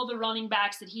all the running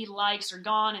backs that he likes are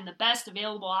gone and the best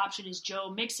available option is Joe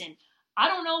Mixon. I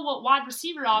don't know what wide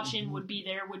receiver option would be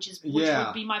there, which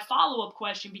would be my follow-up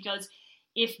question, because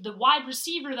if the wide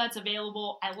receiver that's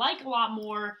available I like a lot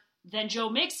more than Joe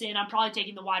Mixon, I'm probably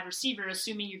taking the wide receiver,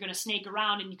 assuming you're going to snake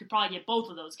around and you could probably get both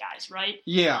of those guys, right?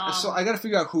 Yeah, so I got to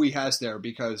figure out who he has there,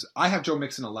 because I have Joe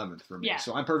Mixon 11th for me, Yeah.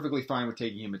 so I'm perfectly fine with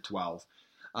taking him at 12.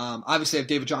 Obviously, I have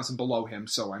David Johnson below him,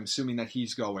 so I'm assuming that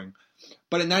he's going.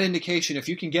 But in that indication, if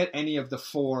you can get any of the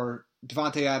four,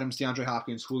 Devontae Adams, DeAndre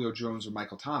Hopkins, Julio Jones, or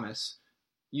Michael Thomas,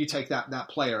 you take that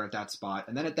player at that spot.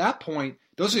 And then at that point,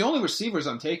 those are the only receivers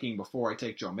I'm taking before I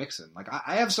take Joe Mixon. Like,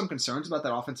 I have some concerns about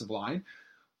that offensive line,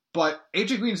 but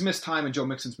A.J. Green's missed time and Joe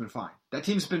Mixon's been fine. That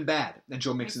team's been bad and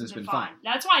Joe Mixon has been fine.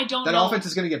 That's why I don't know. That offense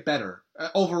is going to get better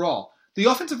overall. The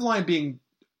offensive line being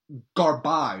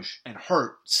garbage and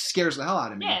hurt scares the hell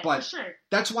out of me. Yeah, but for sure.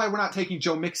 That's why we're not taking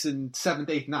Joe Mixon 7th,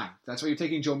 8th, 9th. That's why you're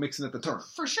taking Joe Mixon at the turn.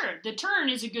 For sure. The turn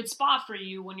is a good spot for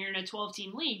you when you're in a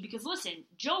 12-team league because, listen,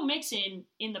 Joe Mixon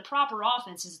in the proper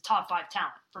offense is a top 5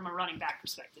 talent from a running back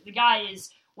perspective. The guy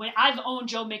is, when I've owned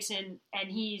Joe Mixon, and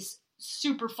he's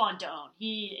super fun to own.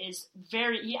 He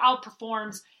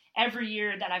outperforms every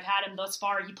year that I've had him thus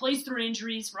far. He plays through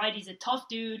injuries, right? He's a tough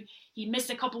dude. He missed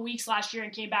a couple weeks last year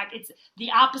and came back. It's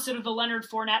the opposite of the Leonard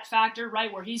Fournette factor,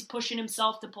 right, where he's pushing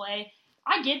himself to play.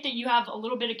 I get that you have a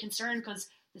little bit of concern because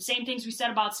the same things we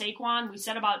said about Saquon, we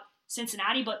said about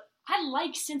Cincinnati, but I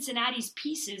like Cincinnati's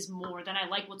pieces more than I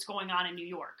like what's going on in New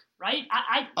York, right?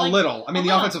 A little. I mean,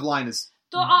 the offensive line is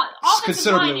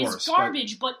offensive line is worse,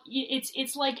 garbage, but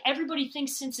it's like everybody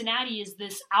thinks Cincinnati is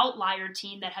this outlier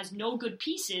team that has no good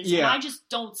pieces, and I just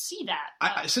don't see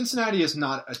that. Cincinnati is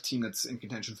not a team that's in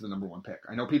contention for the number 1 pick.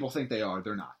 I know people think they are.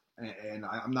 They're not. And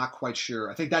I'm not quite sure.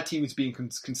 I think that team is being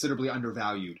considerably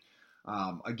undervalued.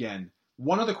 Again,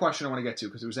 one other question I want to get to,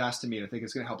 because it was asked to me, and I think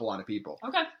it's going to help a lot of people.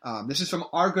 Okay. This is from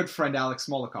our good friend Alex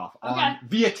Molikoff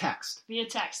via text. Via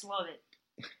text. Love it.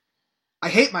 I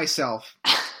hate myself,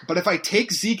 but if I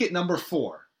take Zeke at number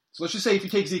 4, so let's just say if you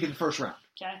take Zeke in the first round,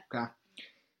 okay,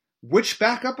 which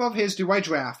backup of his do I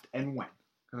draft and when?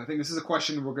 Because I think this is a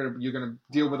question you're gonna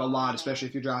deal with a lot, especially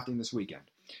if you're drafting this weekend.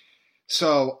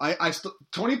 So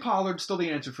Tony Pollard's still the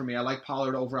answer for me. I like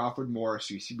Pollard over Alfred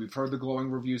Morris. We've heard the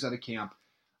glowing reviews out of camp.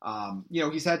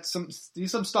 He's had some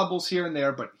stumbles here and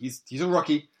there, but he's a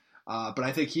rookie. But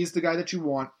I think he's the guy that you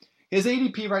want. His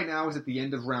ADP right now is at the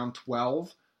end of round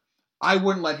 12. I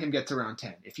wouldn't let him get to round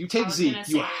 10. If you take Zeke,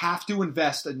 you have to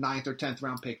invest a 9th or 10th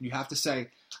round pick. And you have to say,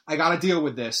 I got to deal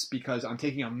with this because I'm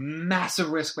taking a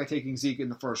massive risk by taking Zeke in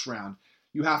the first round.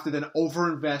 You have to then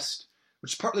overinvest,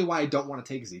 which is partly why I don't want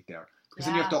to take Zeke there. Because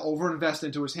then you have to overinvest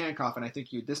into his handcuff. And I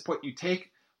think at this point, you take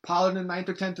Pollard in the 9th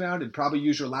or 10th round and probably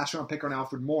use your last round pick on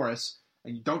Alfred Morris.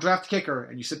 And you don't draft a kicker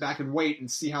and you sit back and wait and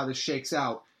see how this shakes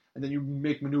out. And then you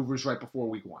make maneuvers right before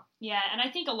week 1. Yeah, and I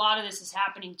think a lot of this is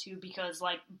happening too because,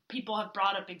 like, people have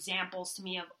brought up examples to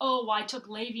me of, I took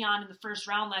Le'Veon in the first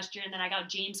round last year and then I got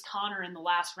James Conner in the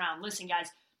last round. Listen, guys,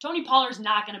 Tony Pollard's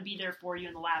not going to be there for you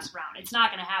in the last round. It's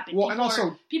not going to happen.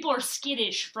 Well, people are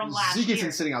skittish from last year. Zeke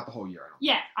isn't sitting out the whole year.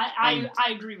 I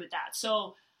agree with that.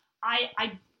 So,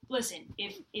 I listen,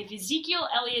 if Ezekiel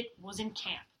Elliott was in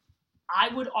camp, I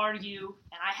would argue,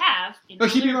 and I have.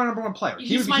 He'd be our number 1 player.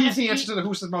 He's the answer to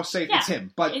who's the most safe. It's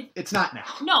him, but it's not now.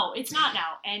 No, it's not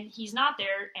now, and he's not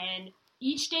there. And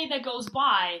each day that goes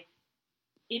by,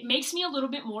 it makes me a little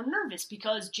bit more nervous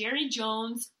because Jerry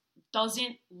Jones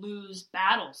doesn't lose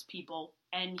battles, people,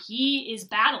 and he is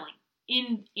battling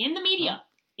in the media,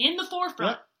 in the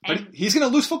forefront. Yeah. But he's going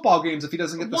to lose football games if he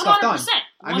doesn't get the stuff done. 100%.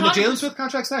 I mean, the Jalen Smith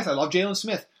contract's nice. I love Jalen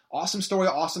Smith. Awesome story,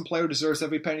 awesome player, deserves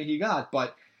every penny he got,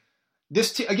 but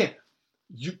this team, again,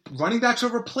 running backs are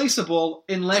replaceable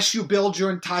unless you build your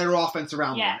entire offense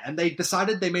around them. And they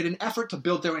decided they made an effort to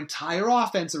build their entire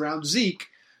offense around Zeke,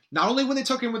 not only when they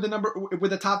took him with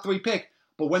the top 3 pick,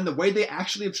 but when the way they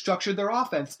actually have structured their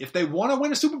offense. If they want to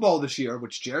win a Super Bowl this year,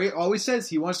 which Jerry always says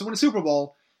he wants to win a Super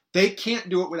Bowl, they can't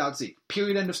do it without Zeke.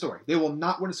 Period. End of story. They will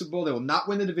not win a Super Bowl. They will not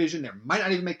win the division. They might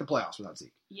not even make the playoffs without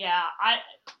Zeke. Yeah,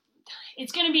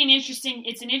 it's going to be an interesting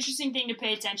thing to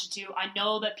pay attention to. I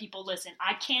know that people listen.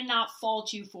 I cannot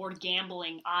fault you for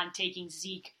gambling on taking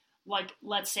Zeke. Like,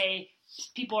 let's say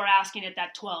people are asking at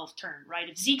that 12 turn, right?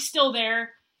 If Zeke's still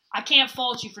there, I can't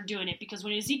fault you for doing it because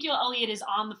when Ezekiel Elliott is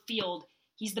on the field,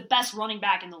 he's the best running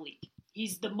back in the league.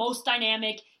 He's the most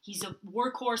dynamic. He's a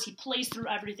workhorse. He plays through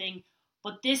everything.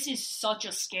 But this is such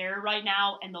a scare right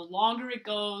now, and the longer it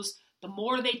goes, the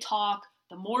more they talk,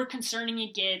 the more concerning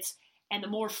it gets, and the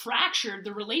more fractured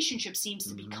the relationship seems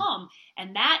to become.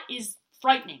 And that is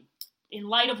frightening in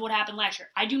light of what happened last year.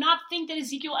 I do not think that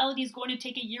Ezekiel Elliott is going to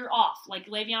take a year off like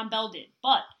Le'Veon Bell did.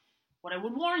 But what I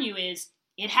would warn you is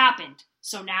it happened.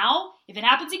 So now, if it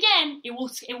happens again, it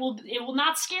will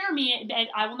not scare me.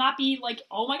 I will not be like,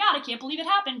 oh my God, I can't believe it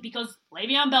happened because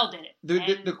Le'Veon Bell did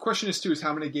it. The question is, too, is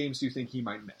how many games do you think he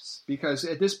might miss? Because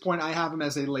at this point, I have him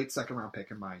as a late second-round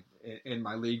pick in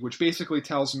my league, which basically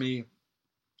tells me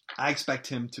I expect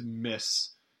him to miss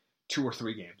 2 or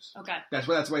 3 games. Okay. That's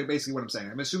basically what I'm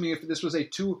saying. I'm assuming if this was a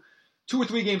 2 or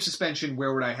 3 game suspension,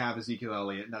 where would I have Ezekiel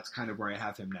Elliott? And that's kind of where I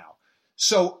have him now.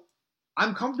 So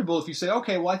I'm comfortable if you say,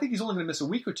 okay, well, I think he's only going to miss a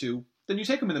week or 2, then you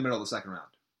take him in the middle of the second round.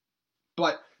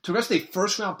 But to rest a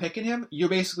first-round pick in him, you're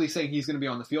basically saying he's going to be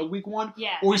on the field week 1,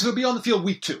 or he's going to be on the field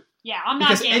week 2. Yeah, I'm not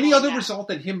because any other result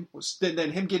than him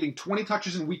getting 20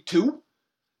 touches in week 2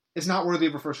 is not worthy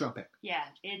of a first-round pick. Yeah,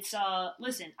 it's,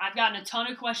 listen, I've gotten a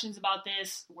ton of questions about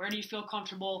this. Where do you feel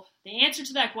comfortable? The answer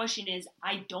to that question is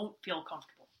I don't feel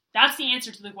comfortable. That's the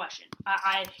answer to the question.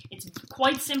 It's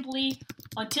quite simply,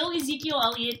 until Ezekiel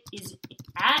Elliott is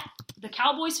at the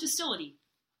Cowboys facility,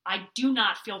 I do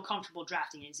not feel comfortable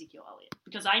drafting Ezekiel Elliott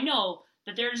because I know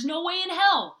that there's no way in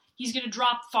hell he's going to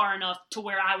drop far enough to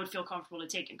where I would feel comfortable to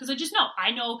take him. Because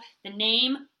I know the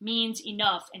name means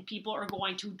enough and people are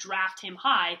going to draft him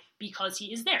high because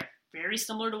he is there. Very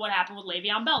similar to what happened with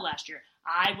Le'Veon Bell last year.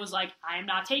 I was like, I am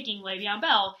not taking Le'Veon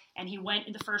Bell, and he went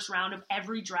in the first round of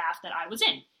every draft that I was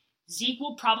in. Zeke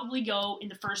will probably go in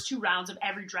the first 2 rounds of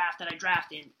every draft that I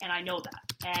draft in, and I know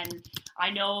that. And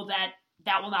I know that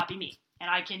that will not be me. And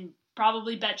I can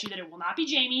probably bet you that it will not be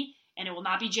Jamie, and it will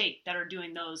not be Jake that are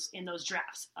doing those in those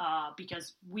drafts,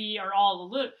 because we are all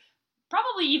a little,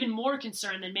 probably even more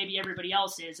concerned than maybe everybody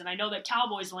else is. And I know that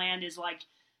Cowboys land is like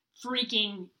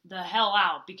freaking the hell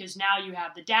out because now you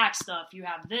have the Dak stuff, you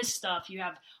have this stuff, you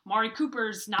have Amari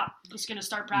Cooper's just going to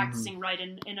start practicing right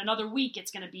in another week.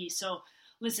 It's going to be so.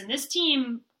 Listen, this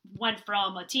team went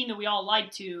from a team that we all like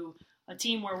to a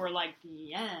team where we're like,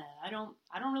 yeah, I don't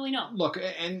really know. Look,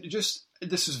 and just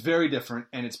this is very different,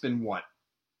 and it's been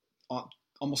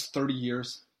almost 30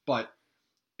 years. But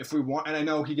if we want, and I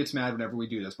know he gets mad whenever we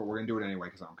do this, but we're gonna do it anyway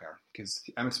because I don't care. Because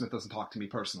Emmitt Smith doesn't talk to me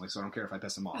personally, so I don't care if I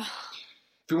piss him off.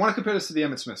 If we want to compare this to the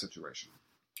Emmitt Smith situation,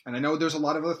 and I know there's a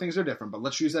lot of other things that are different, but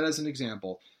let's use that as an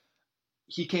example.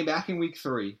 He came back in week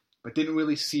 3. But didn't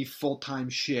really see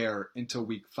full-time share until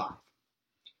week 5.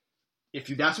 If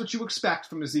that's what you expect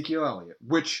from Ezekiel Elliott,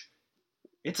 which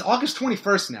it's August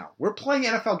 21st now. We're playing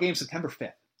NFL games September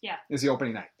 5th. Yeah. Is the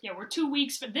opening night. Yeah, we're 2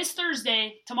 weeks, but this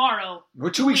Thursday, tomorrow, we're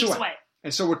 2 weeks away.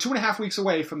 And so we're 2.5 weeks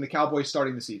away from the Cowboys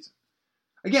starting the season.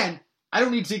 Again, I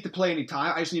don't need Zeke to play any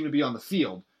time. I just need him to be on the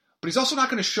field. But he's also not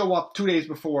going to show up 2 days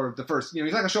before the first, he's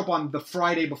not going to show up on the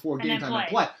Friday before game time and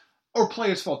play. Or play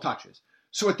his full touches.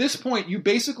 So at this point, you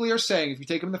basically are saying, if you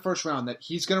take him in the first round, that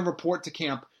he's going to report to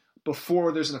camp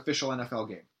before there's an official NFL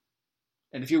game.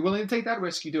 And if you're willing to take that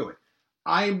risk, you do it.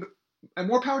 And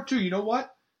more power to you. You know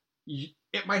what?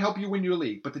 It might help you win your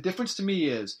league. But the difference to me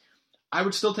is I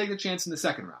would still take the chance in the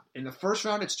second round. In the first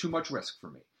round, it's too much risk for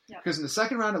me. Because in the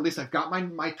second round, at least I've got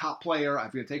my top player.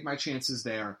 I've got to take my chances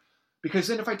there. Because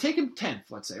then if I take him 10th,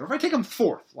 let's say, or if I take him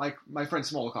 4th, like my friend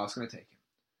Smolikoff is going to take him,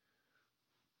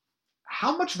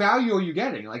 how much value are you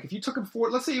getting? Like, if you took him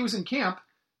 4th, let's say he was in camp,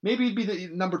 maybe he'd be the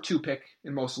number 2 pick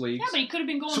in most leagues. Yeah, but he could have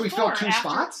been going so he 4 fell 2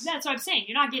 spots? That's what I'm saying.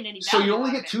 You're not getting any value. So you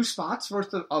only get 2 spots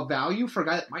worth of value for a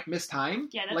guy that might miss time?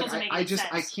 Yeah, that doesn't make any sense.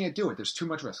 I can't do it. There's too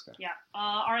much risk there. Yeah.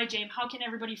 All right, James, how can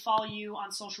everybody follow you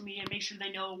on social media and make sure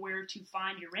they know where to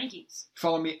find your rankings?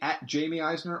 Follow me at Jamie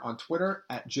Eisner on Twitter,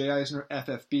 at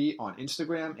JEisnerFFB on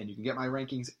Instagram, and you can get my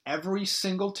rankings every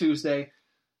single Tuesday.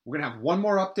 We're going to have one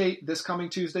more update this coming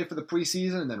Tuesday for the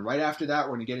preseason, and then right after that,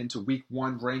 we're going to get into week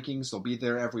 1 rankings. They'll be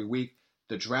there every week.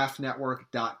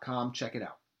 TheDraftNetwork.com. Check it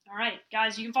out. All right,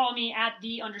 guys, you can follow me at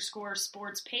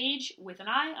 _sports page with an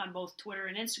I on both Twitter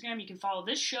and Instagram. You can follow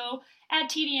this show at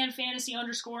TDNFantasy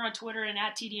 _ on Twitter and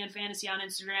at TDNFantasy on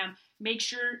Instagram. Make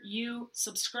sure you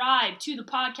subscribe to the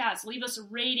podcast. Leave us a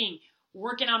rating. We're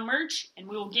working on merch, and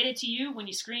we will get it to you when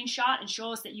you screenshot and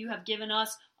show us that you have given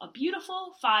us a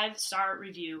beautiful 5-star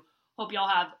review. Hope y'all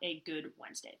have a good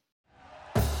Wednesday.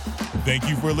 Thank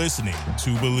you for listening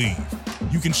to Believe.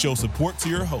 You can show support to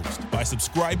your host by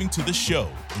subscribing to the show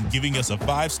and giving us a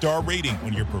 5-star rating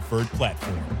on your preferred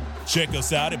platform. Check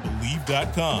us out at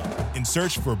Believe.com and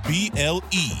search for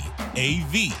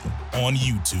BLEAV on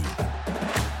YouTube.